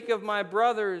sake of my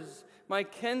brothers, my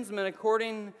kinsmen,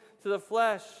 according to the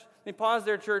flesh. Let me pause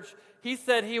there, church. He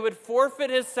said he would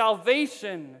forfeit his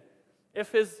salvation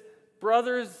if his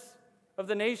brothers of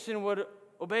the nation would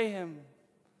obey him,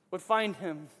 would find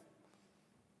him.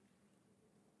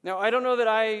 Now, I don't know that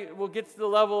I will get to the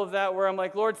level of that where I'm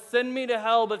like, Lord, send me to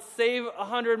hell, but save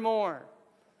 100 more.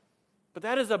 But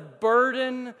that is a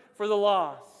burden for the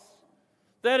lost.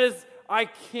 That is, I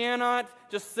cannot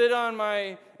just sit on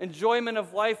my enjoyment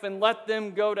of life and let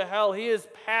them go to hell. He is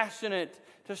passionate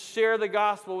to share the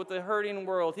gospel with the hurting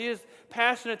world. He is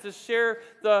passionate to share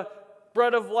the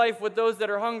bread of life with those that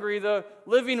are hungry, the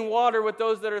living water with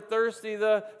those that are thirsty,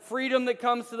 the freedom that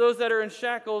comes to those that are in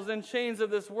shackles and chains of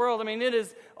this world. I mean, it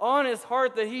is on his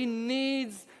heart that he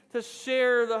needs to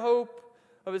share the hope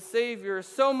of his Savior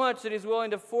so much that he's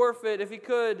willing to forfeit, if he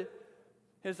could,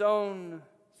 his own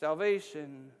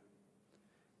salvation.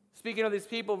 Speaking of these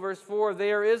people, verse 4,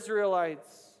 they are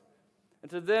Israelites,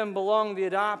 and to them belong the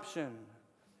adoption,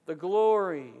 the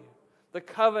glory, the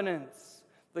covenants,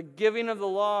 the giving of the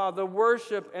law, the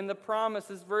worship, and the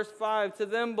promises. Verse 5, to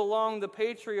them belong the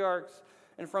patriarchs,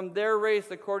 and from their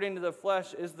race, according to the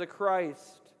flesh, is the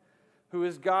Christ, who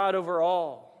is God over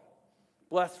all,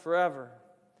 blessed forever.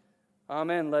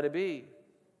 Amen, let it be.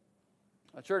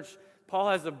 Church, Paul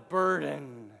has a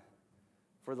burden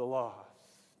for the lost.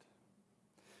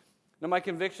 Now, my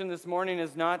conviction this morning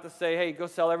is not to say, hey, go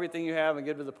sell everything you have and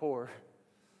give to the poor.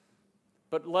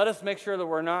 But let us make sure that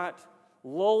we're not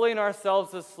lulling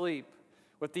ourselves to sleep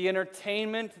with the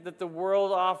entertainment that the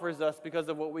world offers us because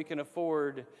of what we can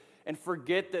afford, and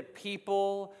forget that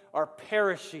people are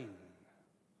perishing.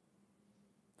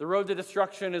 The road to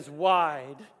destruction is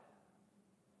wide.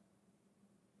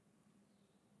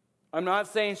 I'm not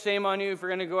saying shame on you if you're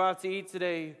going to go out to eat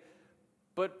today,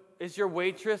 but is your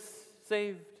waitress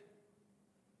saved?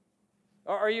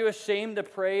 Are you ashamed to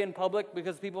pray in public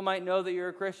because people might know that you're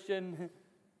a Christian?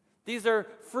 These are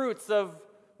fruits of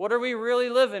what are we really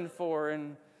living for?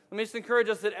 And let me just encourage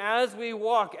us that as we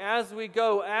walk, as we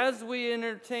go, as we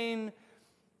entertain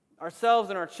ourselves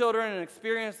and our children and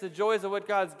experience the joys of what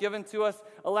God's given to us,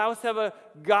 allow us to have a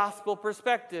gospel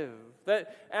perspective.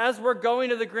 That as we're going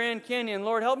to the Grand Canyon,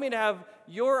 Lord, help me to have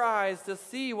your eyes to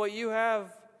see what you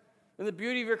have in the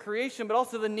beauty of your creation, but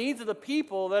also the needs of the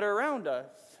people that are around us.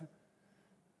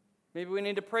 Maybe we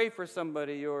need to pray for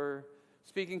somebody or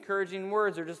speak encouraging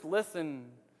words or just listen,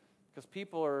 because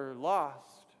people are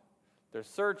lost. They're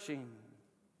searching.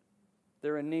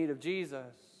 They're in need of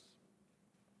Jesus.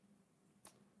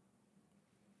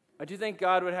 I do think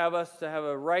God would have us to have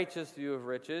a righteous view of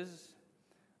riches.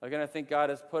 Again, I think God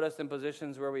has put us in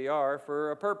positions where we are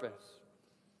for a purpose.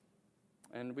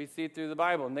 And we see through the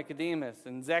Bible, Nicodemus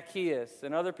and Zacchaeus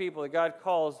and other people that God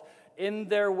calls in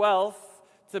their wealth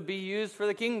to be used for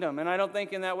the kingdom. And I don't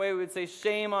think in that way we would say,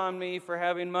 shame on me for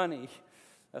having money.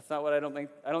 That's not what I don't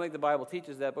think the Bible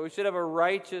teaches that. But we should have a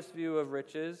righteous view of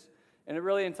riches. And it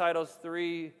really entitles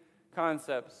 3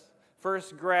 concepts.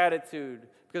 First, gratitude.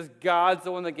 Because God's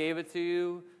the one that gave it to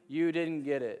you. You didn't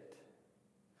get it.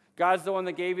 God's the one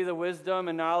that gave you the wisdom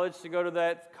and knowledge to go to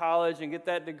that college and get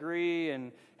that degree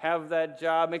and have that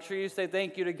job. Make sure you say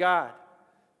thank you to God.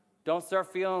 Don't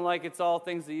start feeling like it's all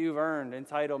things that you've earned,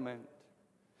 entitlement.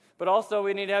 But also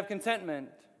we need to have contentment,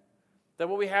 that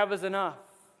what we have is enough.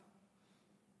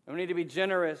 And we need to be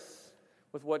generous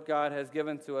with what God has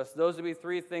given to us. Those would be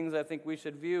three things I think we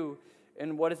should view.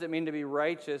 And what does it mean to be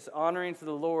righteous? Honoring to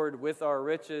the Lord with our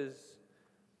riches.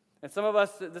 And some of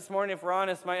us this morning, if we're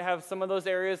honest, might have some of those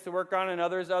areas to work on and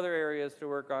others other areas to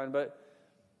work on. But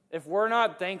if we're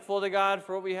not thankful to God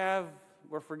for what we have,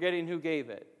 we're forgetting who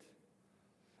gave it.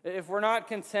 If we're not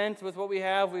content with what we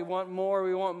have, we want more,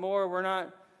 we're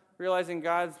not realizing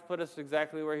God's put us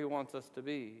exactly where he wants us to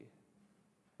be.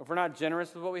 If we're not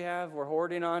generous with what we have, we're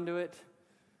hoarding onto it,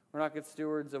 we're not good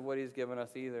stewards of what he's given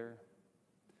us either.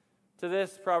 To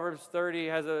this, Proverbs 30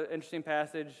 has an interesting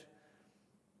passage.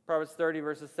 Proverbs 30,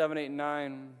 verses 7, 8, and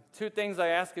 9. Two things I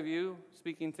ask of you,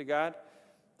 speaking to God.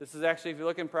 This is actually, if you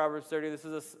look in Proverbs 30, this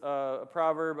is a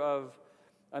proverb of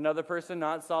another person,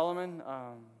 not Solomon.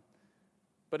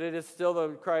 But it is still the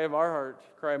cry of our heart,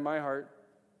 cry of my heart.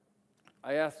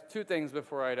 I ask two things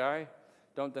before I die.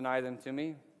 Don't deny them to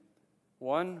me.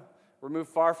 One, remove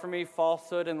far from me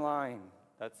falsehood and lying.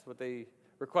 That's what they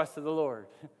request of the Lord.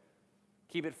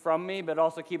 Keep it from me, but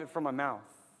also keep it from my mouth.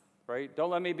 Right? Don't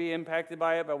let me be impacted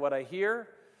by it, by what I hear,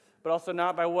 but also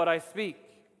not by what I speak.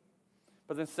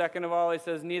 But then second of all, he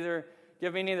says,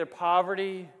 give me neither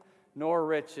poverty nor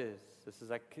riches. This is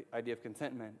that idea of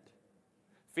contentment.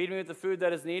 Feed me with the food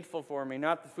that is needful for me,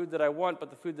 not the food that I want, but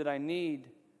the food that I need.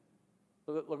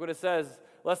 Look what it says.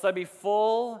 Lest I be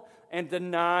full and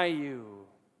deny you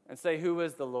and say, who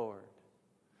is the Lord?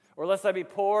 Or lest I be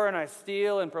poor and I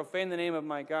steal and profane the name of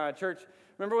my God. Church,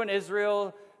 remember when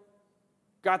Israel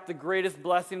got the greatest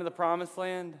blessing of the promised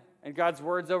land and God's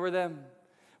words over them?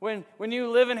 When you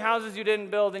live in houses you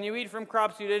didn't build and you eat from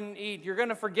crops you didn't eat, you're going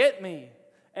to forget me.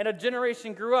 And a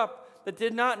generation grew up that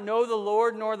did not know the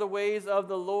Lord nor the ways of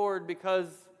the Lord because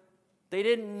they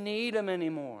didn't need him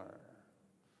anymore.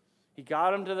 He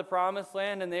got them to the promised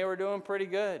land and they were doing pretty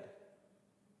good.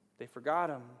 They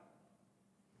forgot him.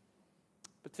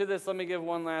 But to this, let me give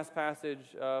one last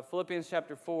passage. Philippians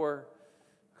chapter 4,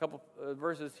 a couple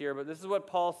verses here, but this is what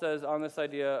Paul says on this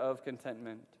idea of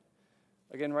contentment.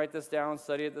 Again, write this down,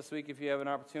 study it this week if you have an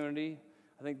opportunity.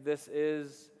 I think this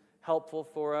is helpful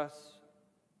for us.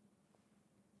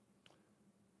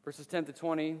 Verses 10 to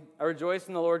 20, I rejoice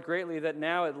in the Lord greatly that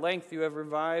now at length you have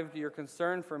revived your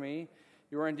concern for me.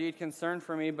 You were indeed concerned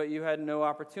for me, but you had no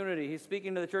opportunity. He's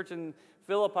speaking to the church in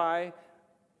Philippi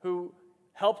who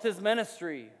helped his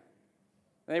ministry.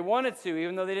 And they wanted to,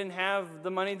 even though they didn't have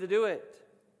the money to do it.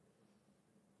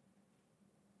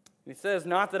 He says,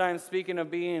 not that I am speaking of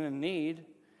being in need,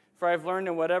 for I have learned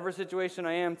in whatever situation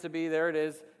I am to be, there it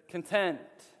is, content.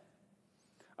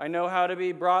 I know how to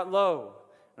be brought low.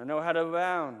 I know how to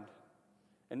abound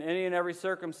in any and every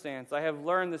circumstance. I have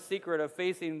learned the secret of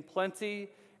facing plenty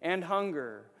and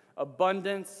hunger,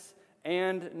 abundance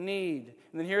and need.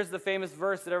 And then here's the famous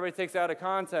verse that everybody takes out of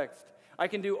context. I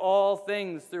can do all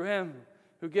things through him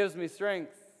who gives me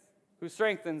strength, who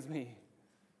strengthens me.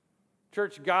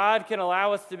 Church, God can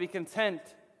allow us to be content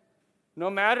no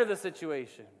matter the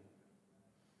situation.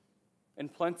 In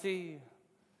plenty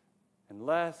and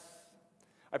less.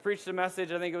 I preached a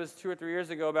message, I think it was 2 or 3 years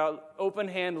ago, about open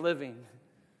hand living.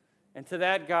 And to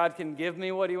that, God can give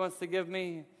me what he wants to give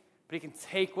me, but he can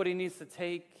take what he needs to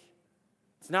take.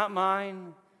 It's not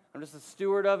mine. I'm just a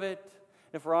steward of it.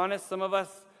 And if we're honest, some of us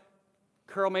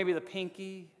curl maybe the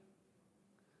pinky.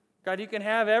 God, you can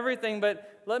have everything,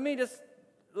 but let me just,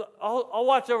 I'll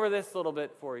watch over this a little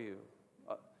bit for you.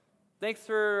 Thanks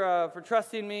for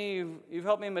trusting me. You've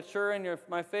helped me mature in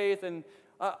my faith, and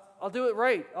I'll do it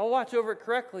right. I'll watch over it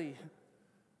correctly.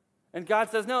 And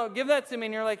God says, no, give that to me.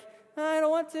 And you're like, no, I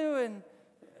don't want to.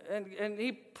 And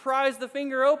he pries the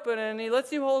finger open and he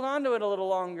lets you hold on to it a little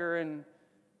longer.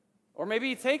 Or maybe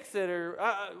he takes it or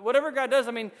whatever God does.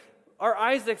 I mean, our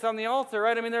Isaac's on the altar,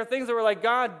 right? I mean, there are things that we're like,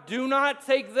 God, do not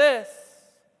take this.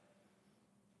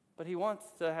 But he wants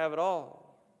to have it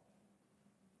all.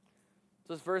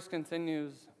 So this verse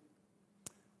continues.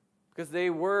 Because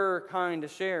they were kind to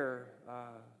share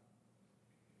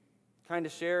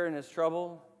in his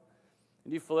trouble.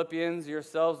 And you Philippians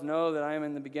yourselves know that I am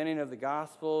in the beginning of the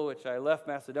gospel, which I left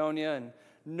Macedonia, and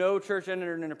no church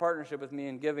entered into partnership with me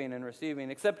in giving and receiving,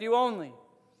 except you only.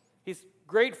 He's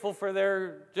grateful for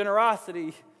their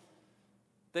generosity.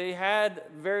 They had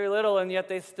very little, and yet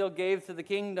they still gave to the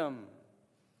kingdom.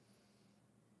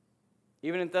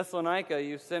 Even in Thessalonica,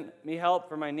 you sent me help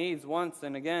for my needs once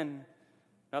and again.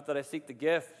 Not that I seek the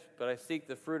gift, but I seek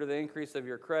the fruit of the increase of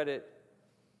your credit.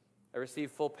 I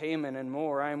receive full payment and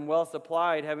more. I am well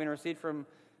supplied, having received from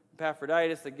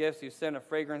Epaphroditus the gifts you sent, a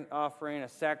fragrant offering, a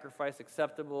sacrifice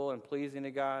acceptable and pleasing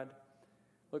to God.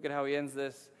 Look at how he ends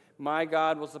this. My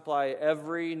God will supply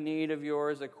every need of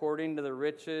yours according to the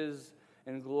riches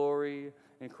and glory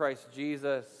in Christ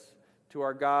Jesus. To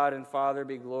our God and Father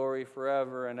be glory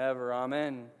forever and ever.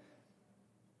 Amen.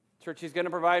 Church, he's going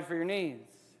to provide for your needs.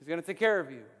 He's going to take care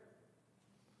of you.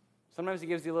 Sometimes he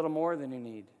gives you a little more than you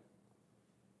need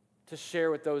to share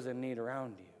with those in need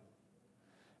around you.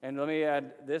 And let me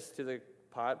add this to the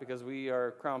pot, because we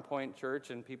are Crown Point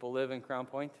Church and people live in Crown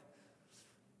Point.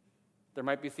 There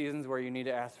might be seasons where you need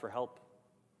to ask for help.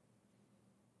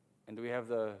 And do we have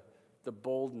the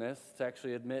boldness to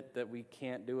actually admit that we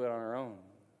can't do it on our own?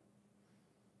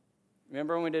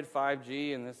 Remember when we did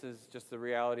 5G, and this is just the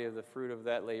reality of the fruit of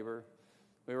that labor.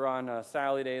 We were on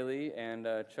Sally Daly and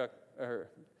Chuck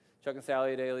and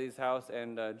Sally Daly's house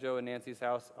and Joe and Nancy's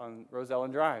house on Rose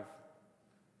Ellen Drive.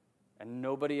 And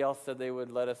nobody else said they would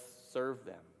let us serve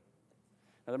them.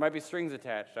 Now, there might be strings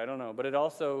attached, I don't know. But it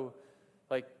also,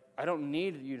 I don't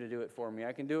need you to do it for me.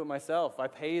 I can do it myself. I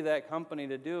pay that company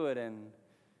to do it, and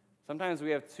sometimes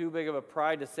we have too big of a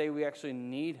pride to say we actually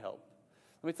need help.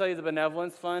 Let me tell you, the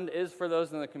benevolence fund is for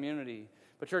those in the community.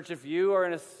 But church, if you are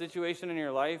in a situation in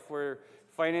your life where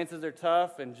finances are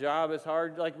tough and job is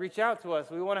hard, reach out to us.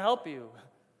 We want to help you.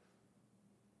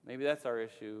 Maybe that's our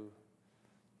issue,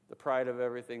 the pride of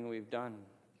everything we've done.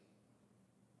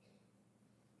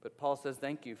 But Paul says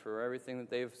thank you for everything that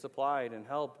they've supplied and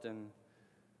helped. And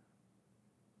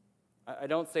I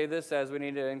don't say this as we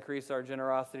need to increase our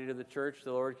generosity to the church.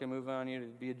 The Lord can move on you to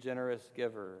be a generous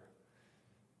giver.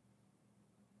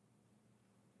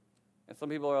 And some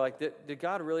people are like, did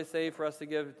God really say for us to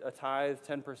give a tithe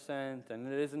 10%? And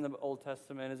it is in the Old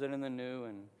Testament, is it in the New?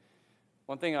 And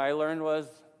one thing I learned was,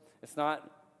 it's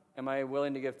not, am I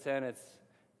willing to give 10? It's,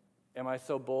 am I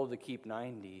so bold to keep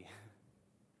 90?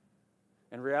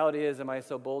 And reality is, am I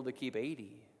so bold to keep 80?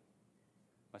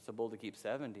 Am I so bold to keep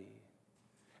 70?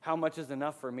 How much is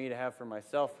enough for me to have for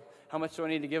myself? How much do I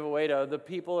need to give away to the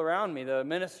people around me, the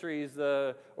ministries,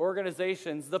 the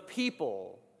organizations, the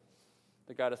people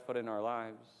that God has put in our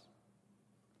lives?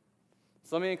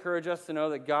 So let me encourage us to know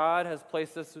that God has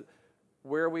placed us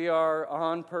where we are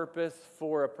on purpose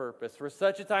for a purpose, for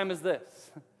such a time as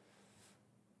this.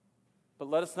 But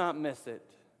let us not miss it,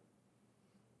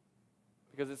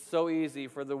 because it's so easy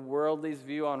for the worldly's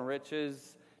view on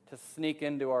riches to sneak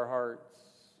into our hearts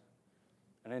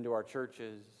and into our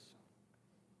churches.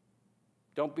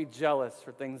 Don't be jealous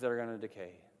for things that are going to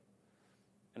decay.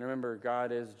 And remember,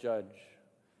 God is judge,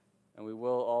 and we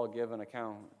will all give an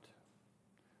account.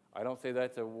 I don't say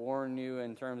that to warn you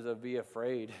in terms of be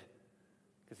afraid,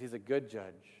 because he's a good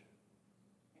judge.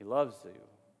 He loves you.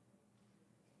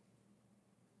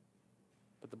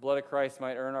 But the blood of Christ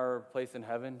might earn our place in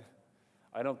heaven.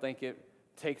 I don't think it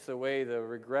takes away the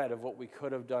regret of what we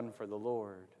could have done for the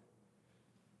Lord.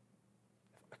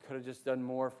 I could have just done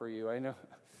more for you, I know.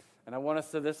 And I want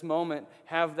us to this moment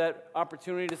have that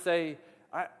opportunity to say,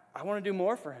 I want to do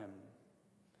more for him.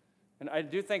 And I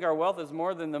do think our wealth is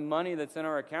more than the money that's in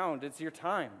our account. It's your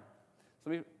time.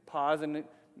 So let me pause, and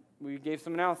we gave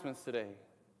some announcements today.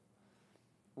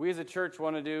 We as a church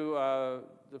want to do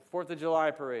the 4th of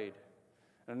July parade.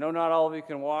 And I know not all of you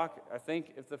can walk. I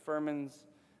think if the Furmans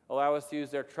allow us to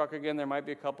use their truck again, there might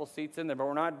be a couple seats in there. But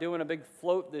we're not doing a big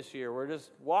float this year. We're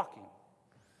just walking,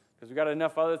 because we've got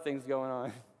enough other things going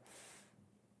on.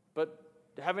 But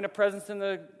having a presence in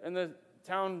the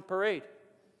town parade.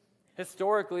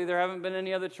 Historically, there haven't been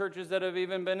any other churches that have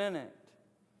even been in it.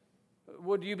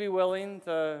 Would you be willing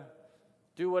to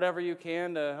do whatever you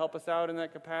can to help us out in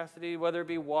that capacity, whether it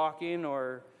be walking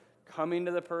or coming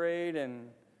to the parade? And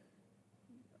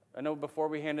I know before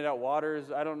we handed out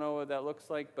waters, I don't know what that looks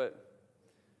like,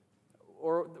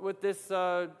 or with this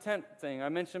tent thing I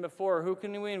mentioned before, who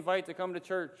can we invite to come to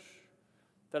church?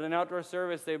 That an outdoor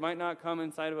service, they might not come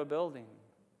inside of a building.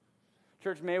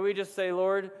 Church, may we just say,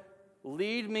 Lord,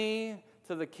 lead me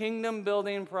to the kingdom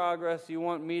building progress you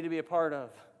want me to be a part of.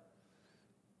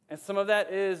 And some of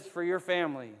that is for your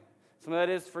family. Some of that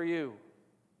is for you.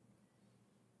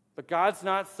 But God's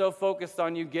not so focused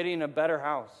on you getting a better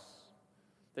house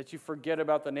that you forget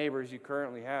about the neighbors you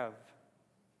currently have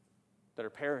that are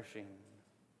perishing,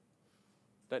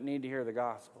 that need to hear the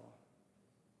gospel.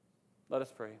 Let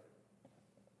us pray.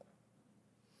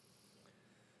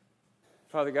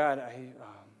 Father God,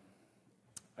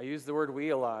 I use the word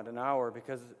we a lot, an hour,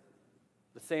 because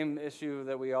the same issue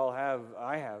that we all have,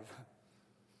 I have.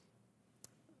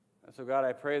 And so God,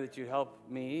 I pray that you help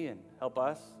me and help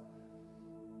us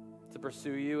to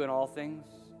pursue you in all things.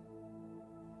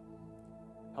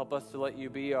 Help us to let you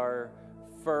be our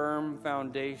firm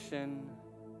foundation.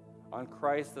 On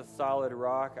Christ, the solid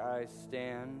rock, I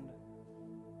stand.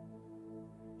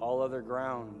 All other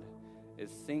ground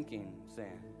is sinking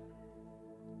sand.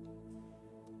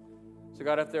 So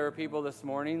God, if there are people this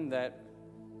morning that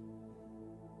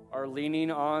are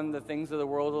leaning on the things of the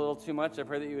world a little too much, I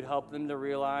pray that you would help them to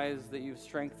realize that you've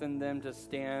strengthened them to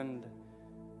stand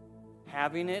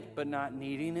having it but not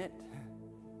needing it.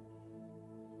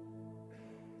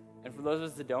 And for those of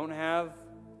us that don't have,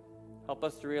 help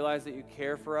us to realize that you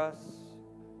care for us,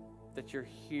 that you're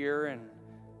here, and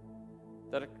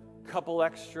that a couple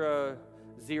extra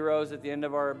zeros at the end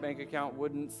of our bank account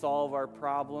wouldn't solve our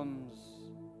problems.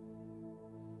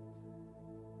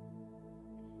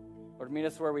 Lord, meet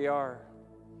us where we are.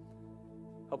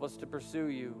 Help us to pursue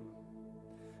you.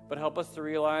 But help us to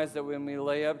realize that when we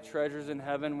lay up treasures in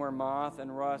heaven where moth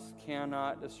and rust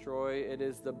cannot destroy, it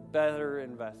is the better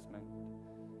investment.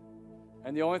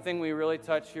 And the only thing we really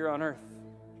touch here on earth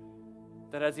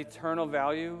that has eternal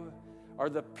value are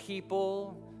the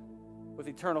people with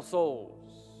eternal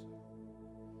souls.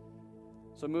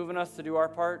 So moving us to do our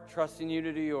part, trusting you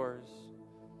to do yours.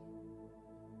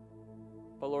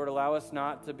 But Lord, allow us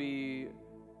not to be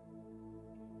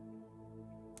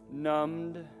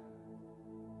numbed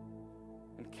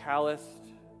and calloused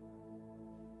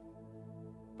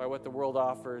by what the world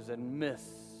offers and miss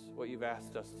what you've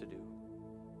asked us to do.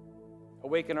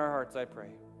 Awaken our hearts, I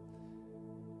pray.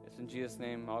 It's in Jesus'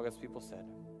 name, all God's people said.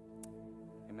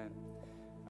 Amen.